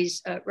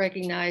attendees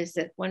recognize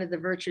that one of the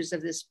virtues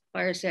of this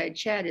fireside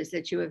chat is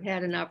that you have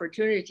had an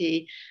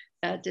opportunity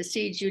to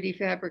see Judith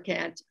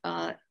Fabricant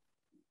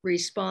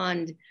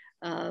respond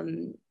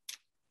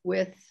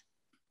with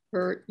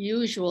her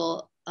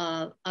usual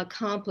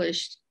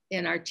accomplished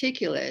and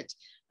articulate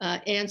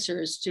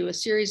answers to a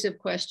series of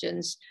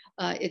questions.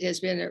 It has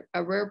been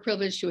a rare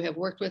privilege to have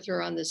worked with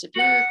her on the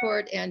Superior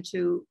Court and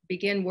to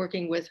begin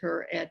working with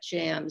her at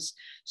JAMS.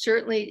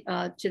 Certainly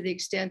to the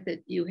extent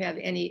that you have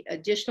any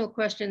additional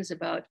questions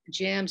about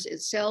JAMS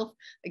itself,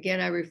 again,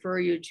 I refer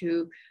you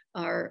to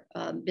our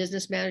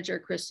business manager,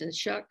 Kristen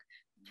Schuck,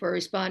 for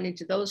responding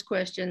to those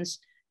questions.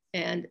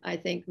 And I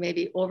think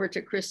maybe over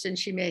to Kristen,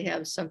 she may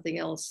have something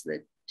else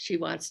that she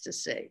wants to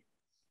say.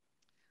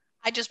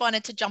 I just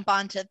wanted to jump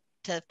on to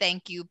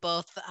thank you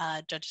both,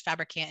 Judges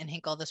Fabricant and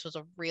Hinkle. This was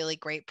a really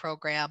great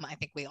program. I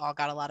think we all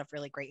got a lot of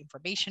really great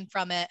information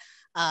from it.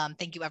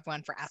 Thank you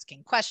everyone for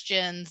asking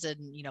questions and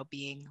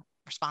being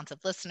responsive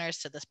listeners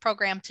to this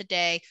program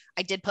today.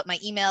 I did put my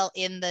email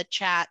in the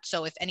chat,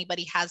 so if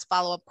anybody has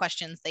follow-up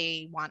questions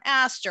they want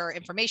asked or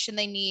information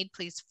they need,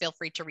 please feel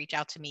free to reach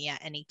out to me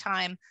at any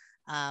time.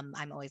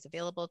 I'm always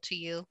available to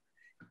you.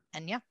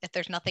 And yeah, if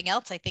there's nothing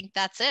else, I think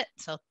that's it.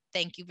 So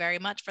thank you very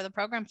much for the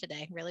program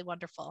today. Really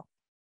wonderful.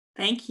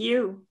 Thank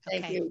you.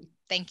 Thank you.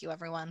 Thank you,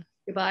 everyone.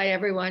 Goodbye,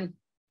 everyone.